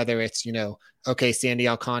slips, whether it's, okay, Sandy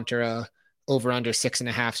Alcantara over under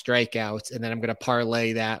 6.5 strikeouts. And then I'm going to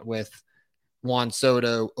parlay that with Juan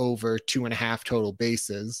Soto over 2.5 total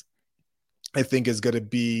bases, I think is going to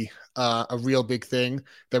be a real big thing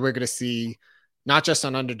that we're going to see not just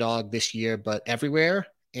on Underdog this year, but everywhere.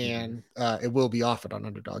 And it will be offered on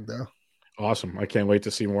Underdog though. Awesome. I can't wait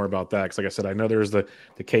to see more about that. Cause like I said, I know there's the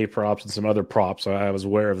K props and some other props. So I was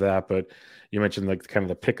aware of that, but you mentioned like kind of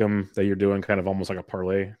the pick 'em that you're doing, kind of almost like a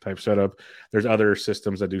parlay type setup. There's other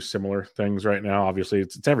systems that do similar things right now. Obviously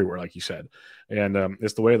it's everywhere, like you said. And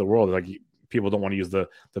it's the way of the world. Like people don't want to use the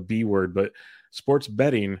B word, but sports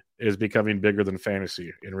betting is becoming bigger than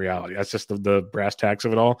fantasy in reality. That's just the brass tacks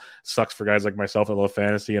of it all. Sucks for guys like myself that love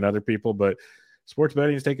fantasy and other people, but sports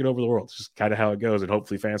betting is taking over the world. It's just kind of how it goes, and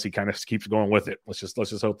hopefully fantasy kind of keeps going with it. Let's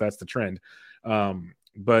just hope that's the trend.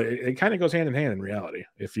 But it kind of goes hand in hand in reality.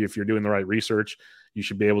 If you're doing the right research, you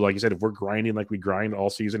should be able to, like you said, if we're grinding like we grind all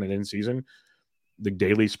season and in season, the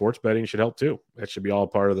daily sports betting should help too. That should be all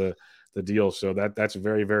part of the deal. So that's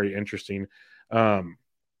very, very interesting. I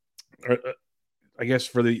guess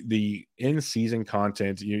for the in-season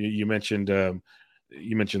content, you mentioned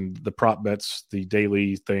the prop bets, the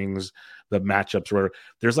daily things, the matchups where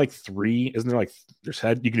there's like three, isn't there? Like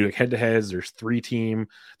you can do like head-to-heads, there's 3-team,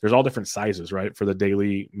 there's all different sizes, right? For the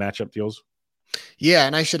daily matchup deals. Yeah.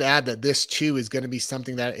 And I should add that this too is going to be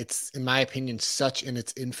something that it's, in my opinion, such in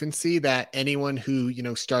its infancy that anyone who,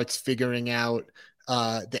 starts figuring out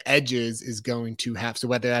the edges is going to have. So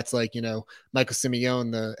whether that's like, Michael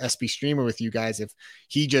Simeone, the SB streamer with you guys, if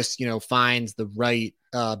he just, finds the right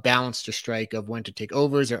balance to strike of when to take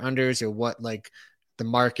overs or unders or what like the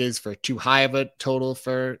mark is for too high of a total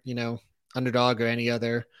for, Underdog or any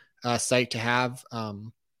other site to have,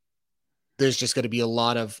 there's just going to be a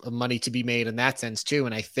lot of money to be made in that sense too.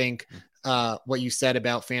 And I think what you said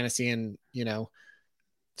about fantasy and,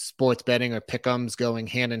 sports betting or pick'ems going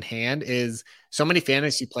hand in hand is so many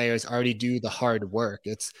fantasy players already do the hard work.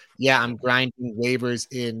 It's I'm grinding waivers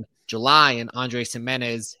in July and Andres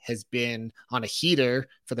Gimenez has been on a heater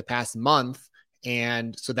for the past month.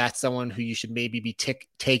 And so that's someone who you should maybe be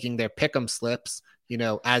taking their pick'em slips,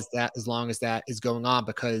 as long as that is going on,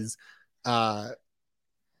 because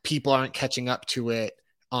people aren't catching up to it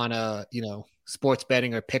on a, sports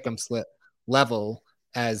betting or pick'em slip level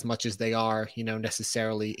as much as they are,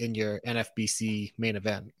 necessarily in your NFBC main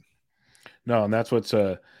event. No, and that's what's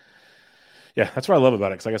that's what I love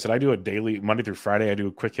about it. Because like I said, I do a daily Monday through Friday. I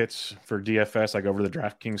do quick hits for DFS. I go over the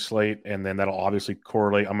DraftKings slate, and then that'll obviously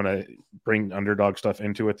correlate. I'm going to bring Underdog stuff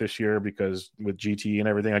into it this year because with GT and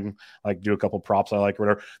everything, I can like do a couple props I like or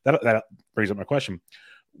whatever. That brings up my question: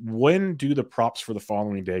 when do the props for the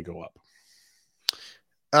following day go up?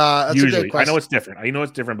 Usually, I know it's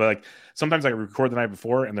different, but like sometimes I record the night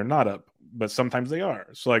before and they're not up, but sometimes they are.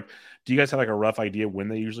 So like, do you guys have like a rough idea when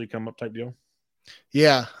they usually come up type deal?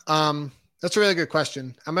 Yeah. That's a really good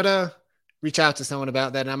question. I'm going to reach out to someone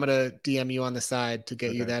about that and I'm going to DM you on the side to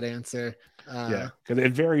get you that answer. Because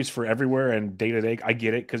it varies for everywhere and day to day. I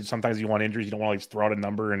get it because sometimes you want injuries. You don't want to like throw out a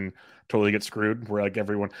number and totally get screwed. Where like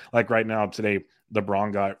everyone, like right now today,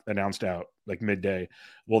 LeBron got announced out like midday.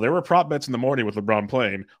 Well, there were prop bets in the morning with LeBron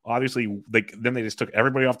playing. Obviously, then they just took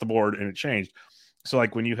everybody off the board and it changed. So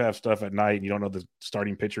like when you have stuff at night and you don't know the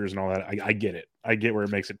starting pitchers and all that, I get it. I get where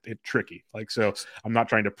it makes it tricky. Like, so I'm not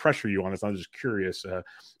trying to pressure you on this. I'm just curious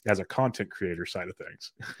as a content creator side of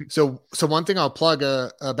things. So one thing I'll plug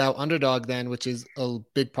about Underdog then, which is a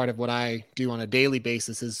big part of what I do on a daily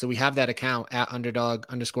basis is, so we have that account at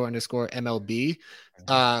Underdog__MLB.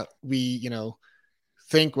 We,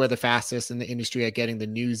 think we're the fastest in the industry at getting the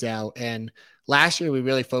news out. And last year we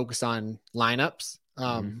really focused on lineups,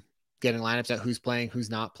 getting lineups at who's playing, who's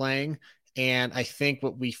not playing. And I think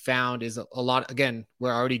what we found is a lot, again,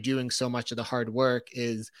 we're already doing so much of the hard work,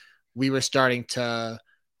 is we were starting to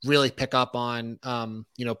really pick up on,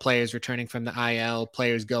 players returning from the IL,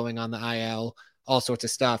 players going on the IL, all sorts of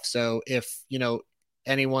stuff. So if,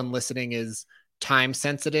 anyone listening is time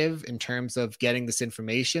sensitive in terms of getting this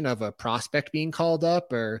information of a prospect being called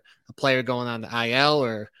up or a player going on the IL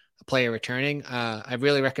or a player returning, I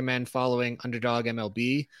really recommend following Underdog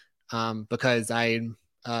MLB because I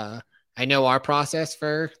know our process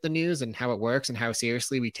for the news and how it works and how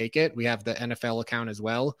seriously we take it. We have the NFL account as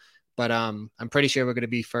well, but I'm pretty sure we're going to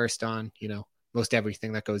be first on, most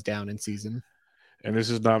everything that goes down in season. And this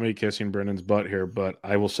is not me kissing Brendan's butt here, but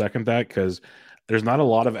I will second that because there's not a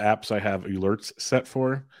lot of apps I have alerts set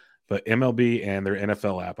for, but MLB and their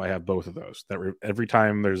NFL app, I have both of those. That every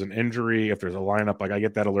time there's an injury, if there's a lineup, like I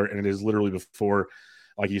get that alert, and it is literally before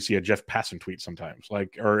like you see a Jeff Passan tweet sometimes,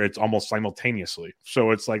 like, or it's almost simultaneously.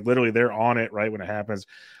 So it's like literally they're on it right when it happens.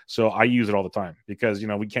 So I use it all the time because,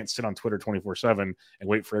 we can't sit on Twitter 24/7 and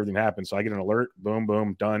wait for everything to happen. So I get an alert, boom,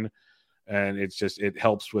 boom, done. And it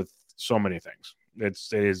helps with so many things. It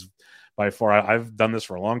is by far, I've done this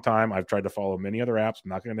for a long time. I've tried to follow many other apps. I'm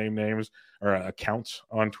not going to name names or accounts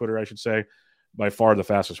on Twitter, I should say. By far the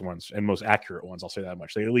fastest ones and most accurate ones. I'll say that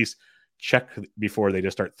much. They at least check before they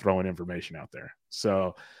just start throwing information out there.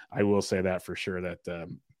 So I will say that for sure that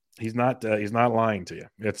he's not lying to you.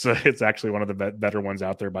 It's actually one of the better ones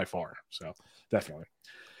out there by far. So definitely.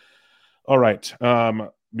 All right.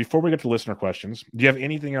 Before we get to listener questions, do you have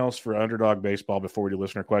anything else for Underdog Baseball before we do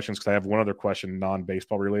listener questions? Because I have one other question,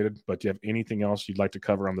 non-baseball related, but do you have anything else you'd like to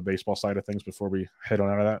cover on the baseball side of things before we head on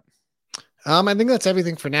out of that? I think that's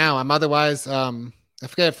everything for now. I'm otherwise, I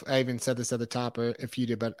forget if I even said this at the top or if you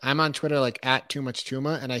did, but I'm on Twitter like at Too Much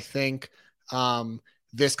Tuma, and I think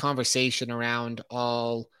this conversation around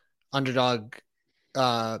all Underdog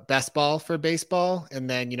best ball for baseball, and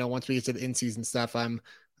then once we get to the in-season stuff, I'm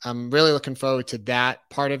really looking forward to that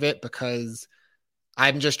part of it because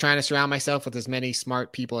I'm just trying to surround myself with as many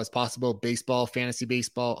smart people as possible, baseball, fantasy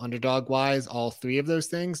baseball, underdog wise, all three of those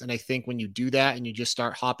things. And I think when you do that and you just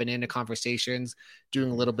start hopping into conversations, doing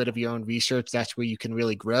a little bit of your own research, that's where you can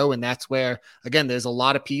really grow. And that's where, again, there's a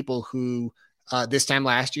lot of people who this time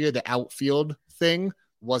last year, the outfield thing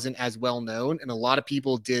wasn't as well known. And a lot of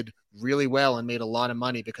people did really well and made a lot of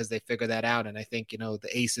money because they figured that out. And I think, the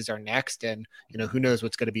aces are next and, who knows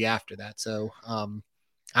what's going to be after that. So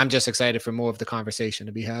I'm just excited for more of the conversation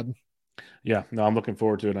to be had. Yeah, no, I'm looking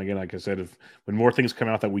forward to it. And again, like I said, when more things come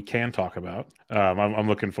out that we can talk about, I'm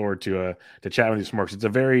looking forward to chatting with you some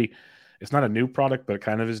more. It's not a new product, but it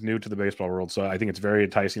kind of is new to the baseball world. So I think it's very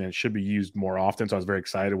enticing and it should be used more often. So I was very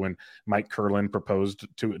excited when Mike Curlin proposed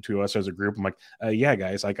to us as a group. I'm like, yeah,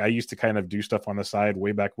 guys, like I used to kind of do stuff on the side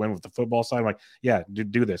way back when with the football side. I'm like, yeah,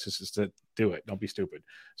 do this. It's just to do it. Don't be stupid.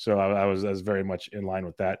 So I was very much in line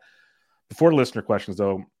with that. Before listener questions,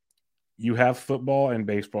 though, you have football and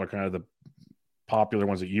baseball are kind of the popular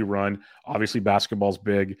ones that you run. Obviously, basketball's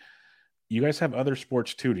big. You guys have other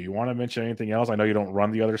sports too. Do you want to mention anything else? I know you don't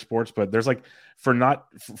run the other sports, but there's like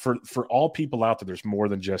for all people out there, there's more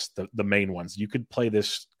than just the main ones. You could play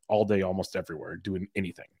this all day, almost everywhere, doing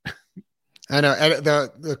anything. I know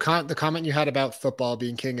the comment you had about football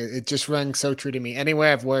being king, it just rang so true to me.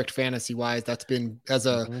 Anywhere I've worked fantasy wise, that's been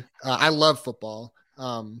I love football.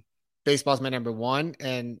 Baseball's my number one,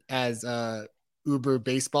 and as a uber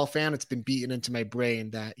baseball fan, it's been beaten into my brain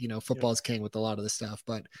that football is king with a lot of the stuff.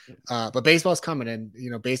 But baseball's coming,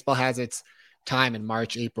 and baseball has its time in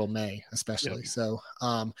March, April, May, especially. So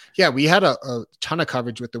we had a ton of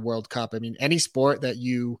coverage with the World Cup. I mean, any sport that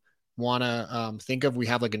you want to think of, we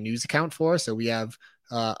have like a news account for. So we have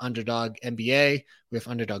Underdog NBA, we have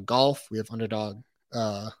Underdog Golf, we have Underdog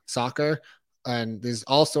Soccer, and there's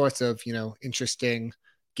all sorts of interesting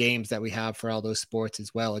games that we have for all those sports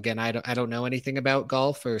as well. Again, I don't know anything about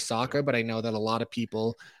golf or soccer, but I know that a lot of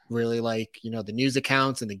people really like the news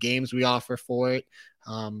accounts and the games we offer for it.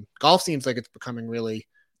 Golf seems like it's becoming really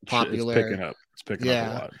popular. It's picking up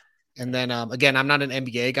a lot. And then again, I'm not an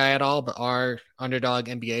NBA guy at all, but our Underdog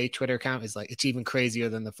NBA Twitter account is like, it's even crazier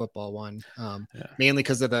than the football one, mainly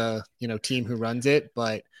because of the team who runs it.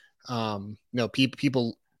 But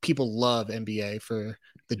people love NBA for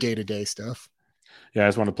the day-to-day stuff. Yeah, I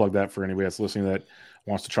just want to plug that for anybody that's listening that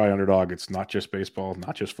wants to try Underdog. It's not just baseball,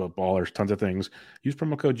 not just football. There's tons of things. Use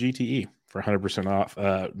promo code GTE for 100% off.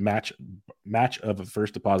 Match of a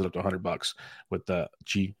first deposit up to $100 with the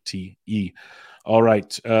GTE. All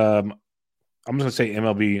right. I'm just going to say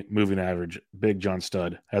MLB moving average. Big John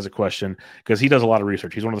Stud has a question because he does a lot of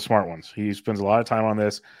research. He's one of the smart ones. He spends a lot of time on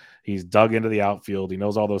this. He's dug into the outfield. He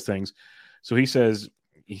knows all those things. So he says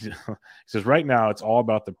right now it's all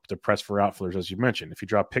about the press for outfielders, as you mentioned. If you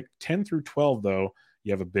drop pick 10 through 12, though,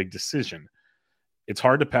 you have a big decision. It's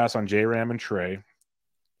hard to pass on J-Ram and Trey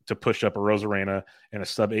to push up a Rosarena, and a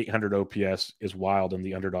sub 800 OPS is wild in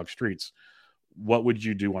the Underdog streets. What would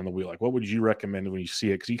you do on the wheel? Like, what would you recommend when you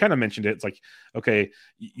see it? Because you kind of mentioned it. It's like, okay,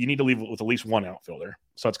 you need to leave with at least one outfielder.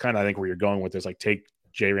 So that's kind of, I think, where you're going with this. Like, take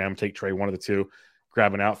J-Ram, take Trey, one of the two,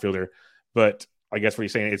 grab an outfielder. But I guess what you're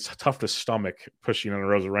saying, it's tough to stomach pushing on a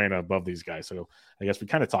Rosarena above these guys. So I guess we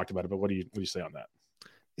kind of talked about it, but what do you say on that?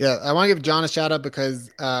 Yeah, I want to give John a shout out because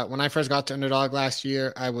when I first got to Underdog last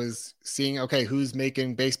year, I was seeing, okay, who's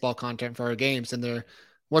making baseball content for our games? And there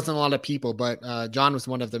wasn't a lot of people, but John was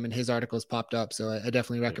one of them and his articles popped up. So I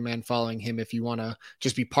definitely recommend following him if you want to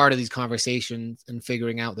just be part of these conversations and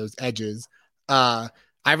figuring out those edges.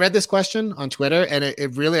 I read this question on Twitter, and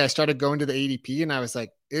it really, I started going to the ADP, and I was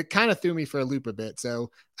like, it kind of threw me for a loop a bit.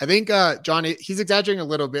 So I think John, he's exaggerating a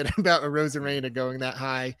little bit about Arozarena going that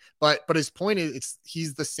high, but his point is,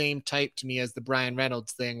 he's the same type to me as the Brian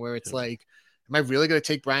Reynolds thing, where it's like, am I really going to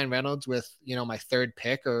take Brian Reynolds with, my third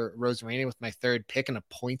pick, or Arozarena with my third pick in a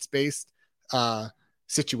points based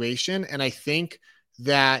situation? And I think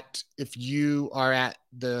that if you are at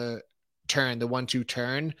the 1-2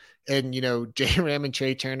 turn, and J Ram and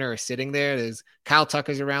Trey Turner are sitting there, there's Kyle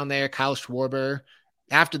Tucker's around there, Kyle Schwarber.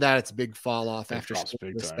 After that, it's a big fall off after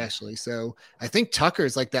Schwarber, especially. So I think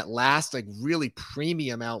Tucker's like that last, like really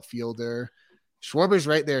premium outfielder. Schwarber's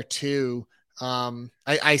right there too.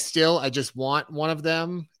 I just want one of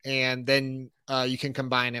them, and then you can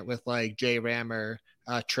combine it with like J Ram or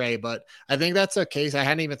Trey. But I think that's a case. I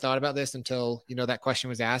hadn't even thought about this until that question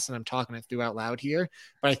was asked, and I'm talking it through out loud here.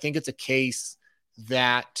 But I think it's a case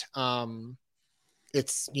that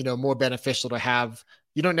it's more beneficial to have.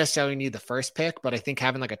 You don't necessarily need the first pick, but I think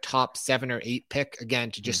having like a top 7 or 8 pick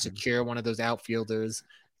again to just secure one of those outfielders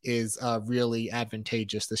is really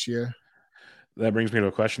advantageous this year. That brings me to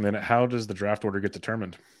a question then. How does the draft order get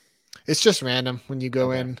determined? It's just random when you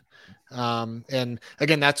go in. And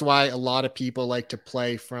again, that's why a lot of people like to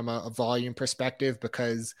play from a volume perspective,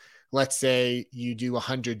 because let's say you do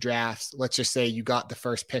 100 drafts. Let's just say you got the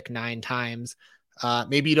first pick 9 times.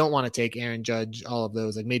 Maybe you don't want to take Aaron Judge, all of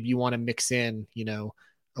those. Like maybe you want to mix in,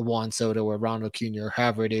 a Juan Soto or Ronald Acuna, or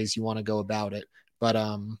however it is you want to go about it. But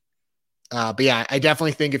yeah, I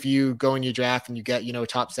definitely think if you go in your draft and you get, a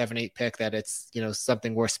top 7, 8 pick, that it's,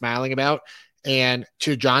 something worth smiling about. And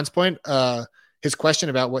to John's point, his question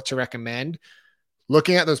about what to recommend,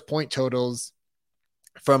 looking at those point totals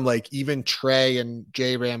from like even Trey and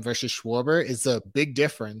J Ram versus Schwarber is a big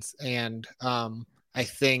difference. And I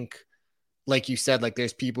think, like you said, like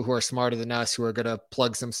there's people who are smarter than us who are going to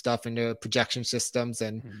plug some stuff into projection systems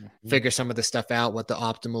and figure some of the stuff out, what the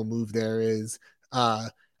optimal move there is. I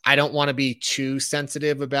don't want to be too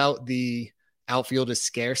sensitive about the outfield is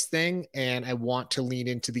scarce thing. And I want to lean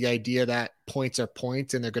into the idea that points are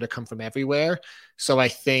points and they're going to come from everywhere. So I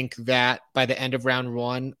think that by the end of round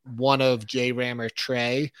 1, one of J Ram or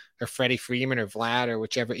Trey or Freddie Freeman or Vlad or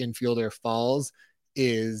whichever infielder falls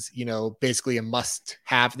is, basically a must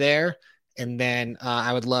have there. And then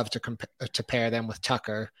I would love to pair them with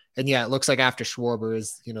Tucker. And yeah, it looks like after Schwarber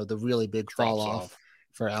is, the really big fall off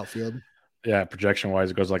for outfield. Yeah, projection wise,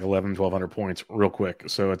 it goes like 1,100 points real quick.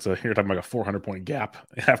 So you're talking about a 400 point gap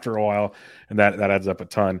after a while, and that adds up a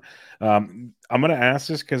ton. I'm going to ask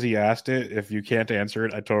this because he asked it. If you can't answer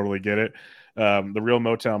it, I totally get it. The real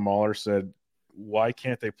Motown Mauler said, why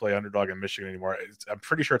can't they play underdog in Michigan anymore? I'm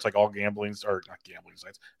pretty sure it's like all not gambling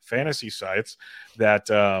sites, fantasy sites that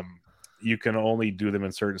you can only do them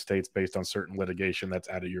in certain states based on certain litigation that's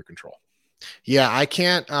out of your control. Yeah, I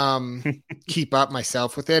can't keep up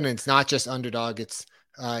myself with it. And it's not just underdog. It's,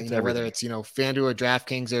 whether it's, FanDuel or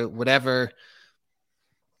DraftKings or whatever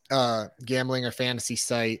gambling or fantasy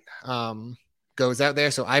site goes out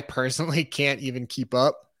there. So I personally can't even keep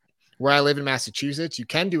up. Where I live in Massachusetts, you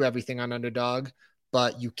can do everything on underdog,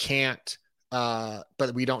 but you can't,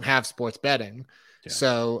 but we don't have sports betting. Yeah.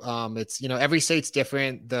 So it's, every state's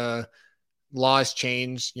different. The laws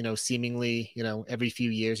change, seemingly, every few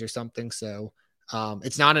years or something. So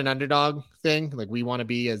it's not an underdog thing. Like we want to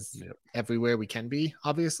be as everywhere we can be,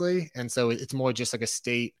 obviously. And so it's more just like a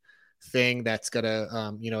state thing that's going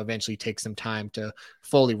to, eventually take some time to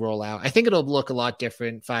fully roll out. I think it'll look a lot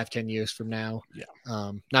different 5-10 years from now.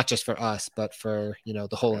 Yeah. Not just for us, but for, the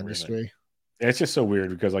whole industry. It's just so weird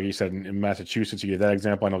because like you said, in Massachusetts, you get that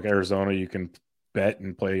example. I know Arizona, you can bet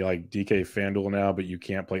and play like DK FanDuel now, but you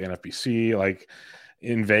can't play NFBC. Like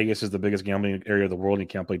in Vegas is the biggest gambling area of the world. And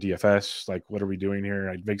you can't play DFS. Like, what are we doing here?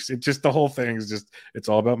 It makes it just, the whole thing is just, it's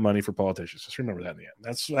all about money for politicians. Just remember that in the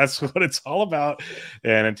end. That's what it's all about.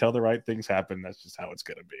 And until the right things happen, that's just how it's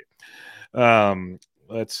going to be.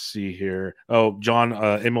 Let's see here. Oh, John,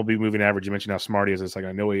 MLB moving average. You mentioned how smart he is. It's like,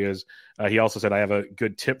 I know he is. He also said, I have a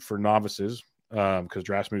good tip for novices because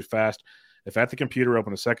drafts move fast. If at the computer,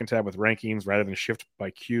 open a second tab with rankings rather than shift by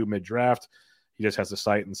queue mid-draft, he just has the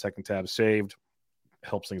site and the second tab saved.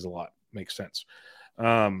 Helps things a lot. Makes sense.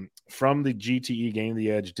 From the GTE Gain the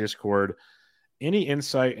Edge Discord, any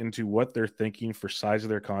insight into what they're thinking for size of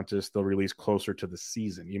their contest they'll release closer to the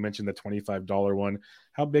season? You mentioned the $25 one.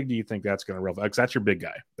 How big do you think that's going to roll? Because that's your big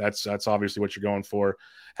guy. That's obviously what you're going for.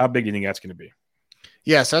 How big do you think that's going to be?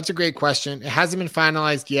 Yeah, so that's a great question. It hasn't been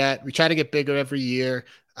finalized yet. We try to get bigger every year.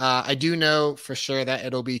 I do know for sure that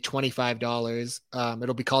it'll be $25.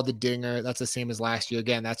 It'll be called the Dinger. That's the same as last year.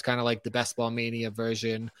 Again, that's kind of like the Best Ball Mania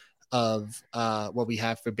version of what we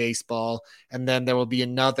have for baseball. And then there will be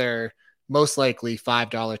another most likely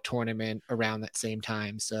 $5 tournament around that same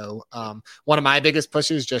time. So one of my biggest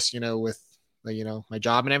pushes just, with, my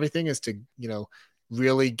job and everything is to,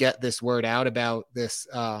 really get this word out about this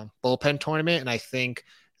bullpen tournament. And I think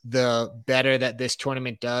the better that this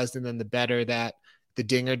tournament does, and then the better that the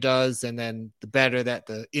Dinger does, and then the better that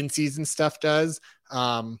the in-season stuff does,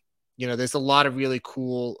 there's a lot of really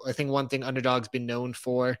cool, I think one thing Underdog's been known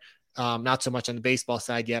for, not so much on the baseball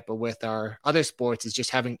side yet, but with our other sports, is just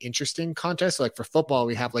having interesting contests. Like for football,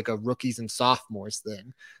 we have like a rookies and sophomores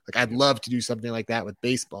thing. Like I'd love to do something like that with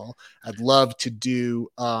baseball. I'd love to do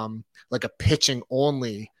like a pitching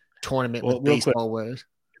only tournament with baseball. Where it's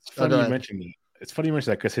funny you mentioned that. It's funny you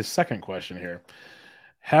mentioned that because his second question here.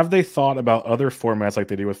 Have they thought about other formats like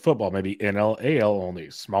they do with football, maybe NL, AL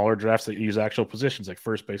only, smaller drafts that use actual positions like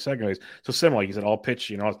first base, second base? So similar, like you said, all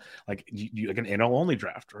pitch, like like an NL only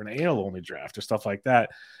draft or an AL only draft or stuff like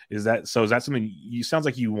that. Is that something you sounds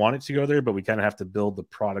like you want it to go there, but we kind of have to build the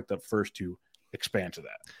product up first to expand to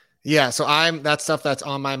that? Yeah, so that's stuff that's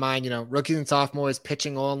on my mind. Rookies and sophomores,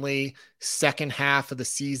 pitching only, second half of the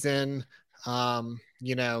season.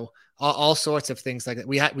 All sorts of things like that.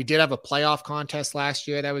 We did have a playoff contest last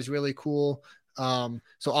year that was really cool. So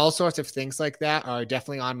all sorts of things like that are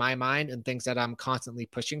definitely on my mind and things that I'm constantly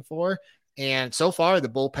pushing for. And so far, the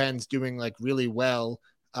bullpen's doing like really well.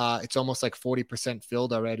 It's almost like 40%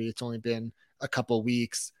 filled already. It's only been a couple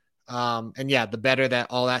weeks. And yeah, the better that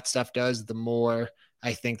all that stuff does, the more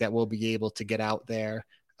I think that we'll be able to get out there,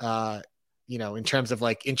 in terms of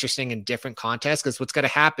like interesting and different contests. Because what's going to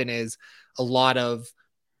happen is a lot of,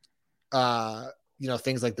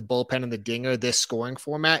 things like the bullpen and the Dinger, this scoring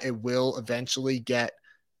format, it will eventually get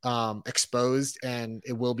exposed and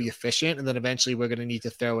it will be efficient. And then eventually we're going to need to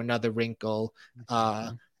throw another wrinkle.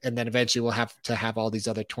 And then eventually we'll have to have all these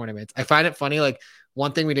other tournaments. I find it funny. Like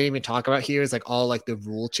one thing we didn't even talk about here is like all like the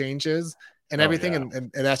rule changes and everything. Yeah.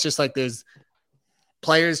 And that's just like, there's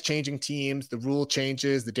players changing teams, the rule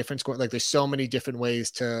changes, the different score. Like there's so many different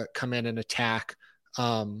ways to come in and attack,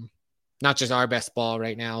 not just our best ball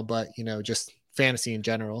right now, but, just fantasy in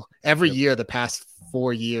general. Every year, the past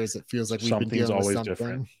 4 years, it feels like we've been dealing with something.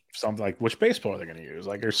 Different. Something like which baseball are they going to use?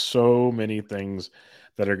 Like there's so many things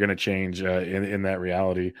that are going to change in that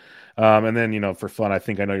reality. And then, for fun, I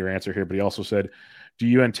think I know your answer here, but he also said, do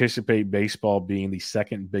you anticipate baseball being the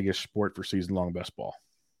second biggest sport for season-long best ball?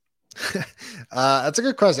 That's a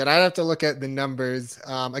good question. I'd have to look at the numbers.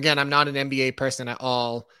 Again, I'm not an NBA person at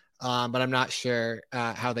all. But I'm not sure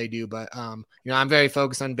how they do. But, I'm very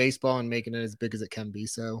focused on baseball and making it as big as it can be.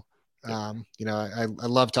 So, I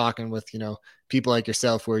love talking with, people like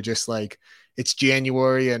yourself who are just like, it's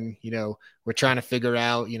January and, we're trying to figure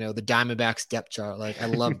out, the Diamondbacks depth chart. Like, I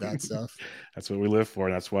love that stuff. That's what we live for.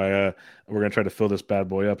 And that's why we're going to try to fill this bad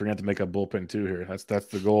boy up. We're going to have to make a bullpen too here. That's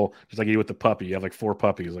the goal. Just like you with the puppy. You have like 4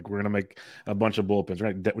 puppies. Like we're going to make a bunch of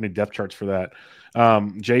bullpens. We need depth charts for that.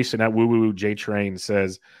 Jason at Woo Woo J Train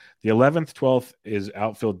says, the 11th, 12th is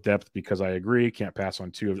outfield depth because I agree. Can't pass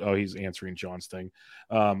on 2. He's answering John's thing.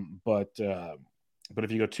 But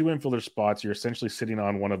if you go 2 infielder spots, you're essentially sitting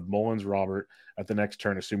on one of Mullins, Robert at the next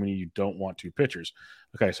turn, assuming you don't want 2 pitchers.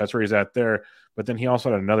 Okay, so that's where he's at there. But then he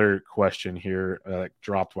also had another question here that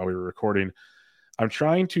dropped while we were recording. I'm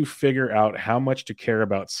trying to figure out how much to care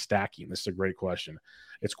about stacking. This is a great question.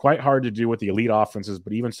 It's quite hard to do with the elite offenses,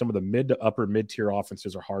 but even some of the mid to upper mid-tier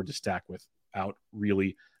offenses are hard to stack without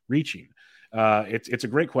really reaching. It's a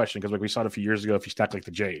great question because like we saw it a few years ago, if you stack like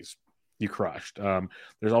the Jays, you crushed.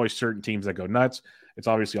 There's always certain teams that go nuts. It's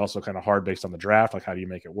obviously also kind of hard based on the draft. Like how do you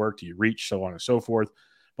make it work? Do you reach? So on and so forth.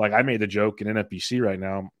 But like I made the joke in NFBC right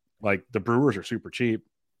now, like the Brewers are super cheap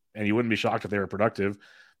and you wouldn't be shocked if they were productive.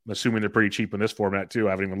 I'm assuming they're pretty cheap in this format too.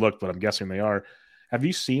 I haven't even looked, but I'm guessing they are. Have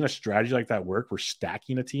you seen a strategy like that work? We're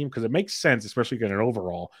stacking a team because it makes sense, especially in an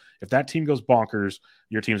overall. If that team goes bonkers,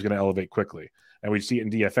 your team's going to elevate quickly. And we see it in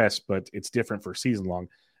DFS, but it's different for season long.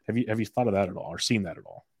 Have you thought of that at all or seen that at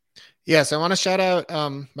all? Yeah, so I want to shout out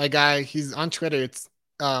my guy. He's on Twitter. It's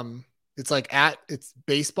like it's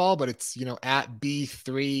baseball, but it's at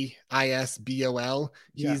B3ISBOL.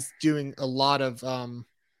 He's doing a lot of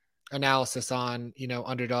analysis on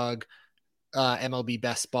Underdog, MLB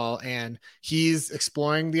best ball, and he's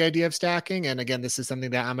exploring the idea of stacking. And again, this is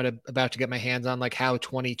something that I'm about to get my hands on, like how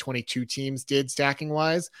 2022 teams did stacking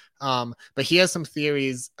wise. But he has some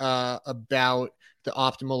theories about the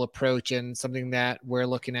optimal approach, and something that we're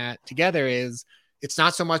looking at together is it's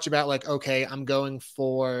not so much about like, okay, I'm going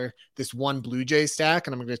for this one Blue Jays stack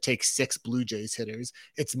and I'm going to take 6 Blue Jays hitters.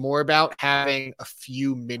 It's more about having a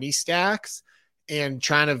few mini stacks and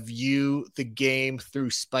trying to view the game through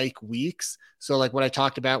spike weeks. So like what I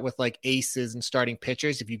talked about with like aces and starting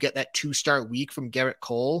pitchers, if you get that 2-start week from Garrett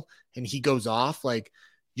Cole and he goes off, like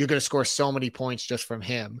you're going to score so many points just from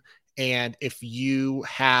him. And if you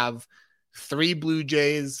have 3 Blue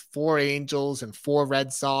Jays, 4 Angels, and 4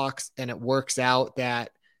 Red Sox, and it works out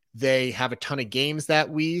that they have a ton of games that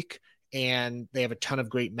week and they have a ton of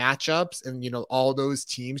great matchups, and, all those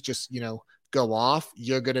teams just, go off,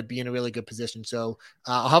 you're going to be in a really good position. So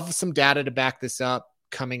I'll have some data to back this up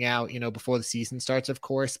coming out, before the season starts, of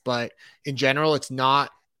course. But in general, it's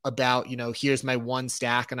not about, here's my one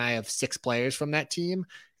stack and I have 6 players from that team.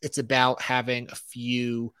 It's about having a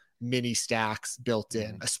few mini stacks built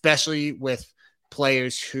in, especially with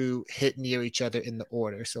players who hit near each other in the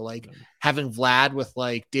order. So like having Vlad with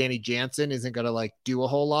like Danny Jansen isn't going to like do a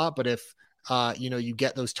whole lot. But if, you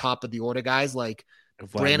get those top of the order guys like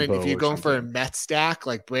Brandon, if you're going for a Met stack,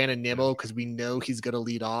 like Brandon Nimmo, because we know he's going to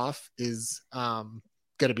lead off, is going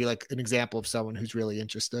to be like an example of someone who's really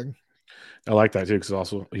interesting. I like that too,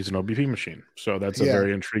 because he's an OBP machine, so that's a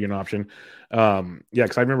very intriguing option.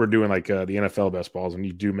 Because I remember doing like the NFL best balls, and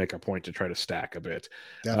you do make a point to try to stack a bit,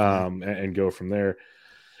 and go from there.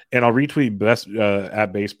 And I'll retweet best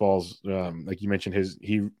at baseballs, like you mentioned,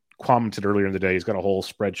 he commented earlier in the day. He's got a whole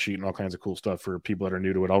spreadsheet and all kinds of cool stuff for people that are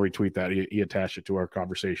new to it. I'll retweet that. He attached it to our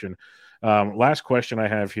conversation. Last question I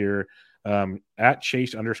have here, at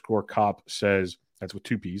Chase_Cop says, that's with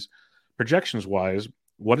 2 P's, projections wise,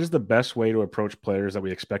 what is the best way to approach players that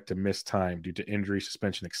we expect to miss time due to injury,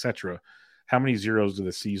 suspension, etc.? How many zeros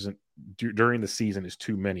during the season is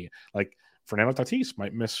too many? Like Fernando Tatis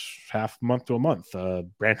might miss half month to a month.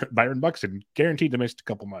 Byron Buxton guaranteed to miss a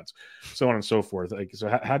couple months, so on and so forth. Like,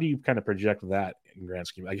 so how do you kind of project that in grand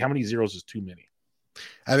scheme? Like, how many zeros is too many?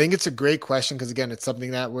 I think it's a great question because, again, it's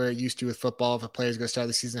something that we're used to with football. If a player's going to start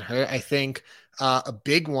the season hurt, I think a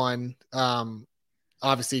big one,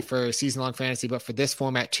 obviously for season-long fantasy, but for this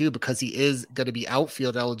format too, because he is going to be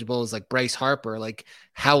outfield eligible, is like Bryce Harper. Like,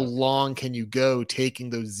 how long can you go taking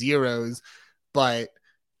those zeros, but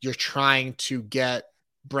you're trying to get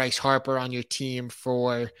Bryce Harper on your team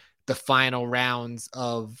for the final rounds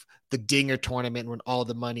of the Dinger tournament when all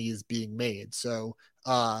the money is being made. So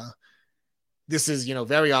this is,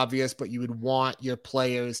 very obvious, but you would want your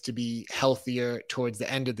players to be healthier towards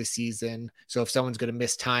the end of the season. So if someone's going to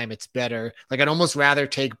miss time, it's better. Like, I'd almost rather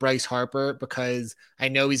take Bryce Harper because I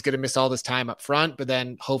know he's going to miss all this time up front, but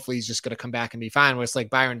then hopefully he's just going to come back and be fine. Where it's like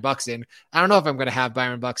Byron Buxton. I don't know if I'm going to have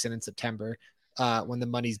Byron Buxton in September when the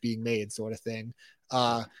money's being made, sort of thing.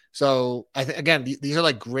 So I think, again, these are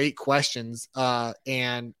like great questions.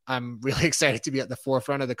 And I'm really excited to be at the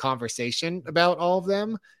forefront of the conversation about all of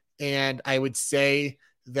them. And I would say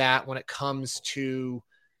that when it comes to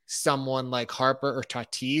someone like Harper or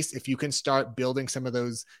Tatis, if you can start building some of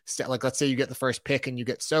those, like let's say you get the first pick and you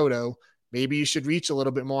get Soto, maybe you should reach a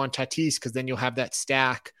little bit more on Tatis because then you'll have that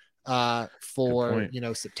stack for,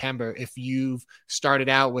 September. If you've started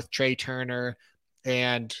out with Trey Turner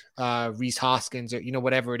and Rhys Hoskins or,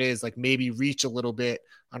 whatever it is, like maybe reach a little bit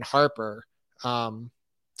on Harper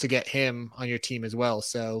to get him on your team as well.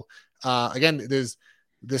 So again,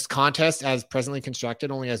 this contest, as presently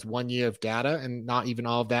constructed, only has 1 year of data, and not even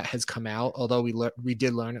all of that has come out, although we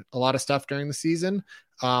did learn a lot of stuff during the season.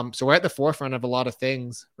 So we're at the forefront of a lot of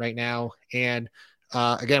things right now. And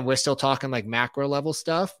again, we're still talking like macro level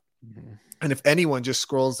stuff. Mm-hmm. And if anyone just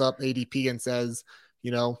scrolls up ADP and says,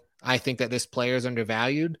 I think that this player is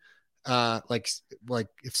undervalued, like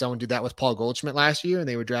if someone did that with Paul Goldschmidt last year and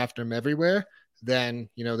they were drafting him everywhere, then,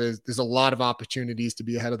 there's a lot of opportunities to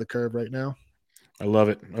be ahead of the curve right now. I love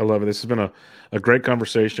it. This has been a great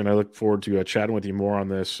conversation. I look forward to chatting with you more on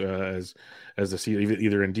this as the season,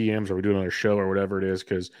 either in DMs or we do another show or whatever it is,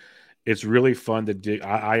 because it's really fun to dig.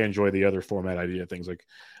 I enjoy the other format idea things. Like,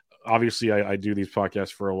 obviously, I do these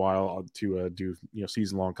podcasts for a while to do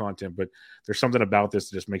season long content, but there's something about this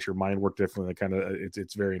that just makes your mind work differently. Kind of,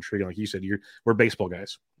 it's very intriguing. Like you said, we're baseball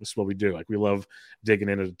guys. This is what we do. Like, we love digging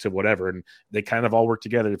into whatever, and they kind of all work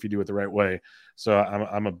together if you do it the right way. So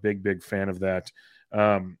I'm a big fan of that.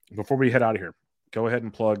 Before we head out of here, go ahead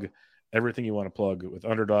and plug everything you want to plug with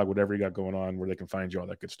Underdog, whatever you got going on, where they can find you, all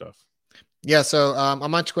that good stuff. Yeah. So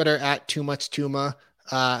I'm on Twitter at TooMuchTuma.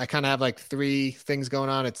 I kind of have like 3 things going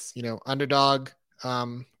on. It's, Underdog,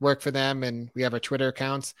 work for them, and we have our Twitter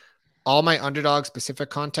accounts. All my Underdog specific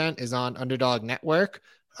content is on Underdog Network.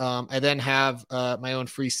 I then have my own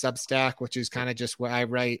free Substack, which is kind of just where I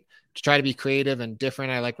write to try to be creative and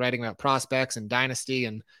different. I like writing about prospects and dynasty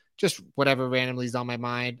and just whatever randomly is on my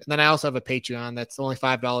mind. And then I also have a Patreon that's only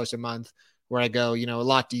 $5 a month where I go, a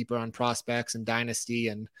lot deeper on prospects and dynasty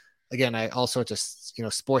and again, all sorts of,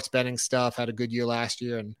 sports betting stuff, had a good year last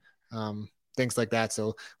year, and things like that.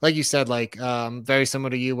 So like you said, like very similar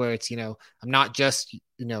to you, where it's, I'm not just,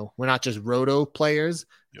 we're not just roto players.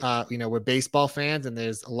 Yep. We're baseball fans, and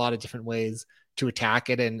there's a lot of different ways to attack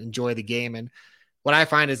it and enjoy the game. And what I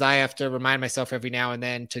find is I have to remind myself every now and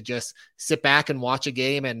then to just sit back and watch a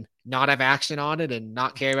game and not have action on it and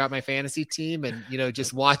not care about my fantasy team and,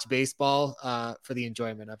 just watch baseball for the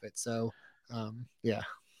enjoyment of it. So, yeah.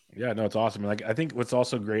 Yeah, no, it's awesome. Like, I think what's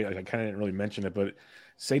also great, I kind of didn't really mention it, but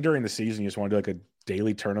say during the season, you just want to do like a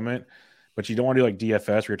daily tournament, but you don't want to do like DFS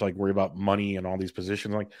where you have to like worry about money and all these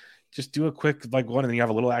positions. Like, just do a quick like one, and then you have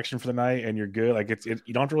a little action for the night, and you're good. Like,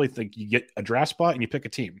 you don't really think you get a draft spot and you pick a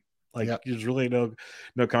team. Like, yep. There's really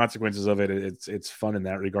no consequences of it. It's fun in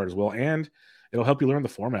that regard as well, and it'll help you learn the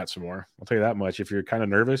format some more. I'll tell you that much. If you're kind of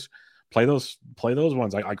nervous, play those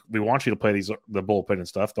ones. We want you to play the bullpen and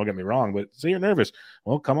stuff. Don't get me wrong, but say you're nervous.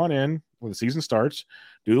 Well, come on in when the season starts.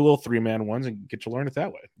 Do the little 3-man ones and get to learn it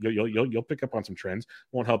that way. You'll pick up on some trends.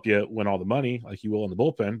 Won't help you win all the money like you will in the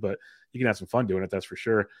bullpen, but you can have some fun doing it. That's for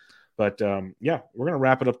sure. But yeah, we're gonna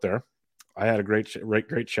wrap it up there. I had a great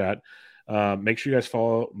chat. Make sure you guys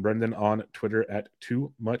follow Brendan on Twitter at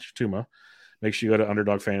TooMuchTuma. Make sure you go to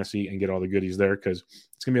Underdog Fantasy and get all the goodies there, because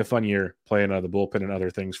it's going to be a fun year playing the bullpen and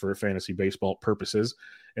other things for fantasy baseball purposes,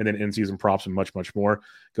 and then in-season props and much, much more.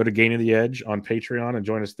 Go to Gain of the Edge on Patreon and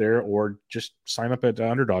join us there, or just sign up at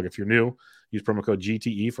Underdog if you're new. Use promo code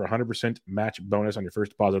GTE for 100% match bonus on your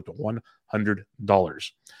first deposit up to $100.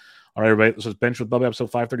 All right, everybody. This was Bench with Bubba,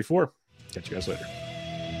 episode 534. Catch you guys later.